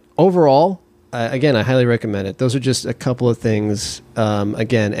overall, again, I highly recommend it. Those are just a couple of things.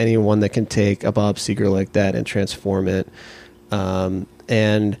 Again, anyone that can take a Bob Seger like that and transform it.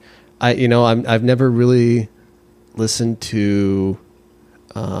 And I've never really listened to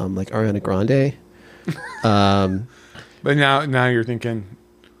like Ariana Grande. But now you're thinking,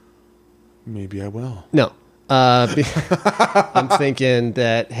 maybe I will. No. I'm thinking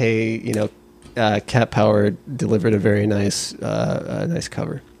that, hey, Cat Power delivered a very nice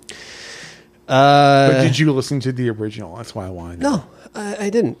cover. But did you listen to the original? That's why I wanted to. No, I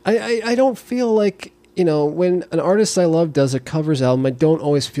didn't. I don't feel like, when an artist I love does a covers album, I don't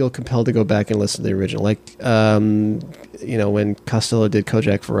always feel compelled to go back and listen to the original. Like, when Costello did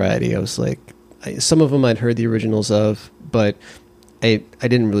Kojak Variety, I was like, some of them I'd heard the originals of, but I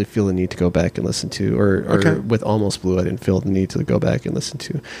didn't really feel the need to go back and listen to, or with Almost Blue, I didn't feel the need to go back and listen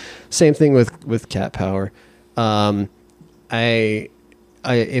to. Same thing with Cat Power. If I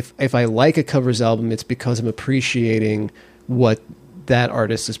like a covers album, it's because I'm appreciating what that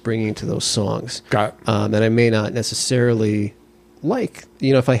artist is bringing to those songs. And I may not necessarily like,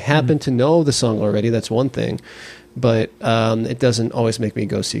 if I happen to know the song already, that's one thing. But it doesn't always make me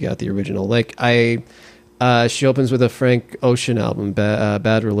go seek out the original. Like she opens with a Frank Ocean album,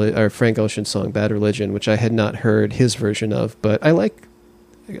 Frank Ocean song, Bad Religion, which I had not heard his version of, but I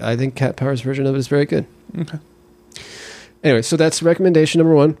think Cat Power's version of it is very good. Okay. Anyway, so that's recommendation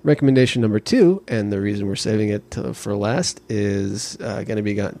number 1. Recommendation number 2, and the reason we're saving it for last, is going to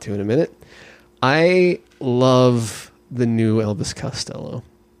be gotten to in a minute. I love the new Elvis Costello,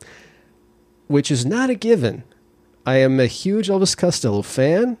 which is not a given. I am a huge Elvis Costello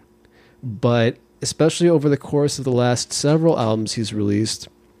fan, but especially over the course of the last several albums he's released,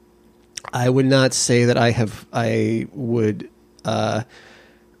 I would not say that I would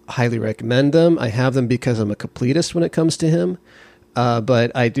highly recommend them. I have them because I'm a completist when it comes to him,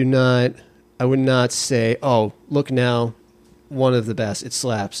 but I would not say, oh, look now, one of the best, it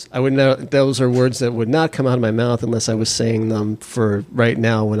slaps. I would know those are words that would not come out of my mouth unless I was saying them for right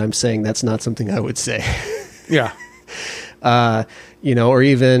now when I'm saying that's not something I would say. Yeah. Or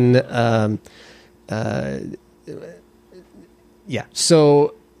even, yeah.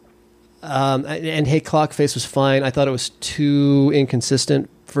 So, and Hey Clockface was fine. I thought it was too inconsistent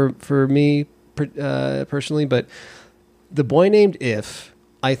for me personally, but The Boy Named If,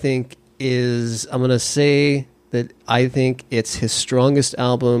 I think I'm going to say that I think it's his strongest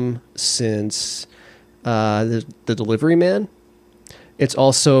album since the Delivery Man. It's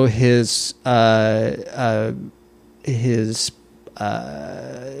also his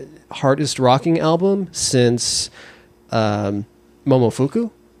hardest rocking album since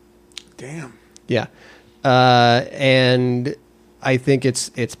Momofuku. Damn. Yeah, and I think it's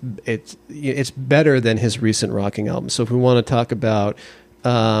better than his recent rocking album. So if we want to talk about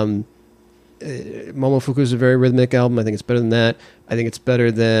Momofuku is a very rhythmic album, I think it's better than that. I think it's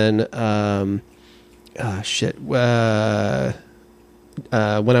better than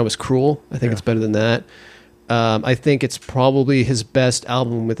When I Was Cruel. I think it's better than that. I think it's probably his best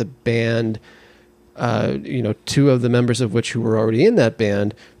album with a band, two of the members of which who were already in that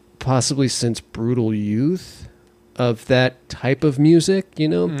band, possibly since Brutal Youth, of that type of music,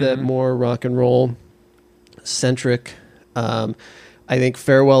 that more rock and roll centric. I think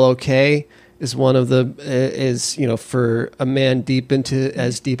Farewell OK is one of the for a man deep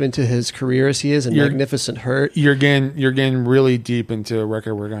into his career as he is, and Magnificent Hurt. You're getting really deep into a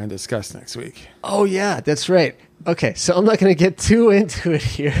record we're going to discuss next week. Oh yeah, that's right. Okay, so I'm not going to get too into it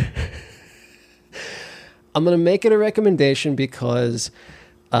here. I'm going to make it a recommendation because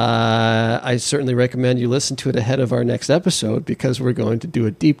I certainly recommend you listen to it ahead of our next episode, because we're going to do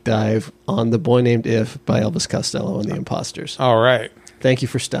a deep dive on The Boy Named If by Elvis Costello and the Imposters. All right. Thank you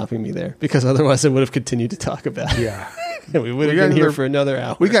for stopping me there, because otherwise I would have continued to talk about it. Yeah. we would have been here for another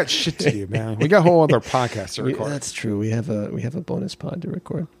hour. We got shit to do, man. We got a whole other podcast to record. That's true. We have a bonus pod to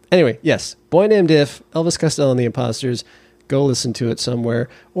record. Anyway, yes. Boy Named If, Elvis Costello and the Imposters. Go listen to it somewhere,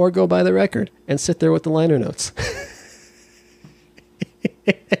 or go buy the record and sit there with the liner notes.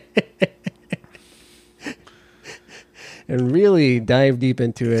 And really dive deep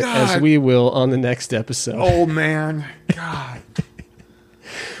into it, as we will on the next episode. Oh, man. God.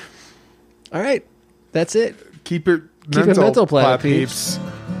 All right. That's it. Keep it mental, Planet Peeps.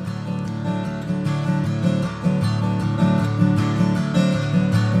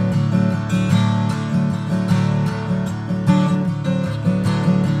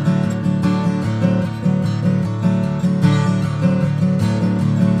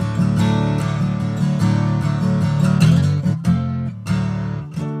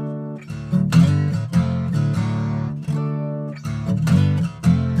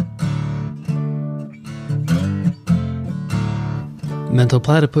 Mental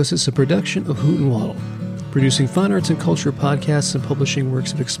Platypus is a production of Hoot and Waddle, producing fine arts and culture podcasts and publishing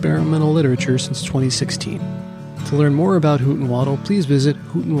works of experimental literature since 2016. To learn more about Hoot and Waddle, please visit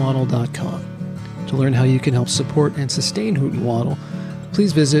hootandwaddle.com. To learn how you can help support and sustain Hoot and Waddle,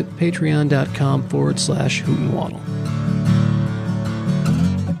 please visit patreon.com/Hoot and Waddle.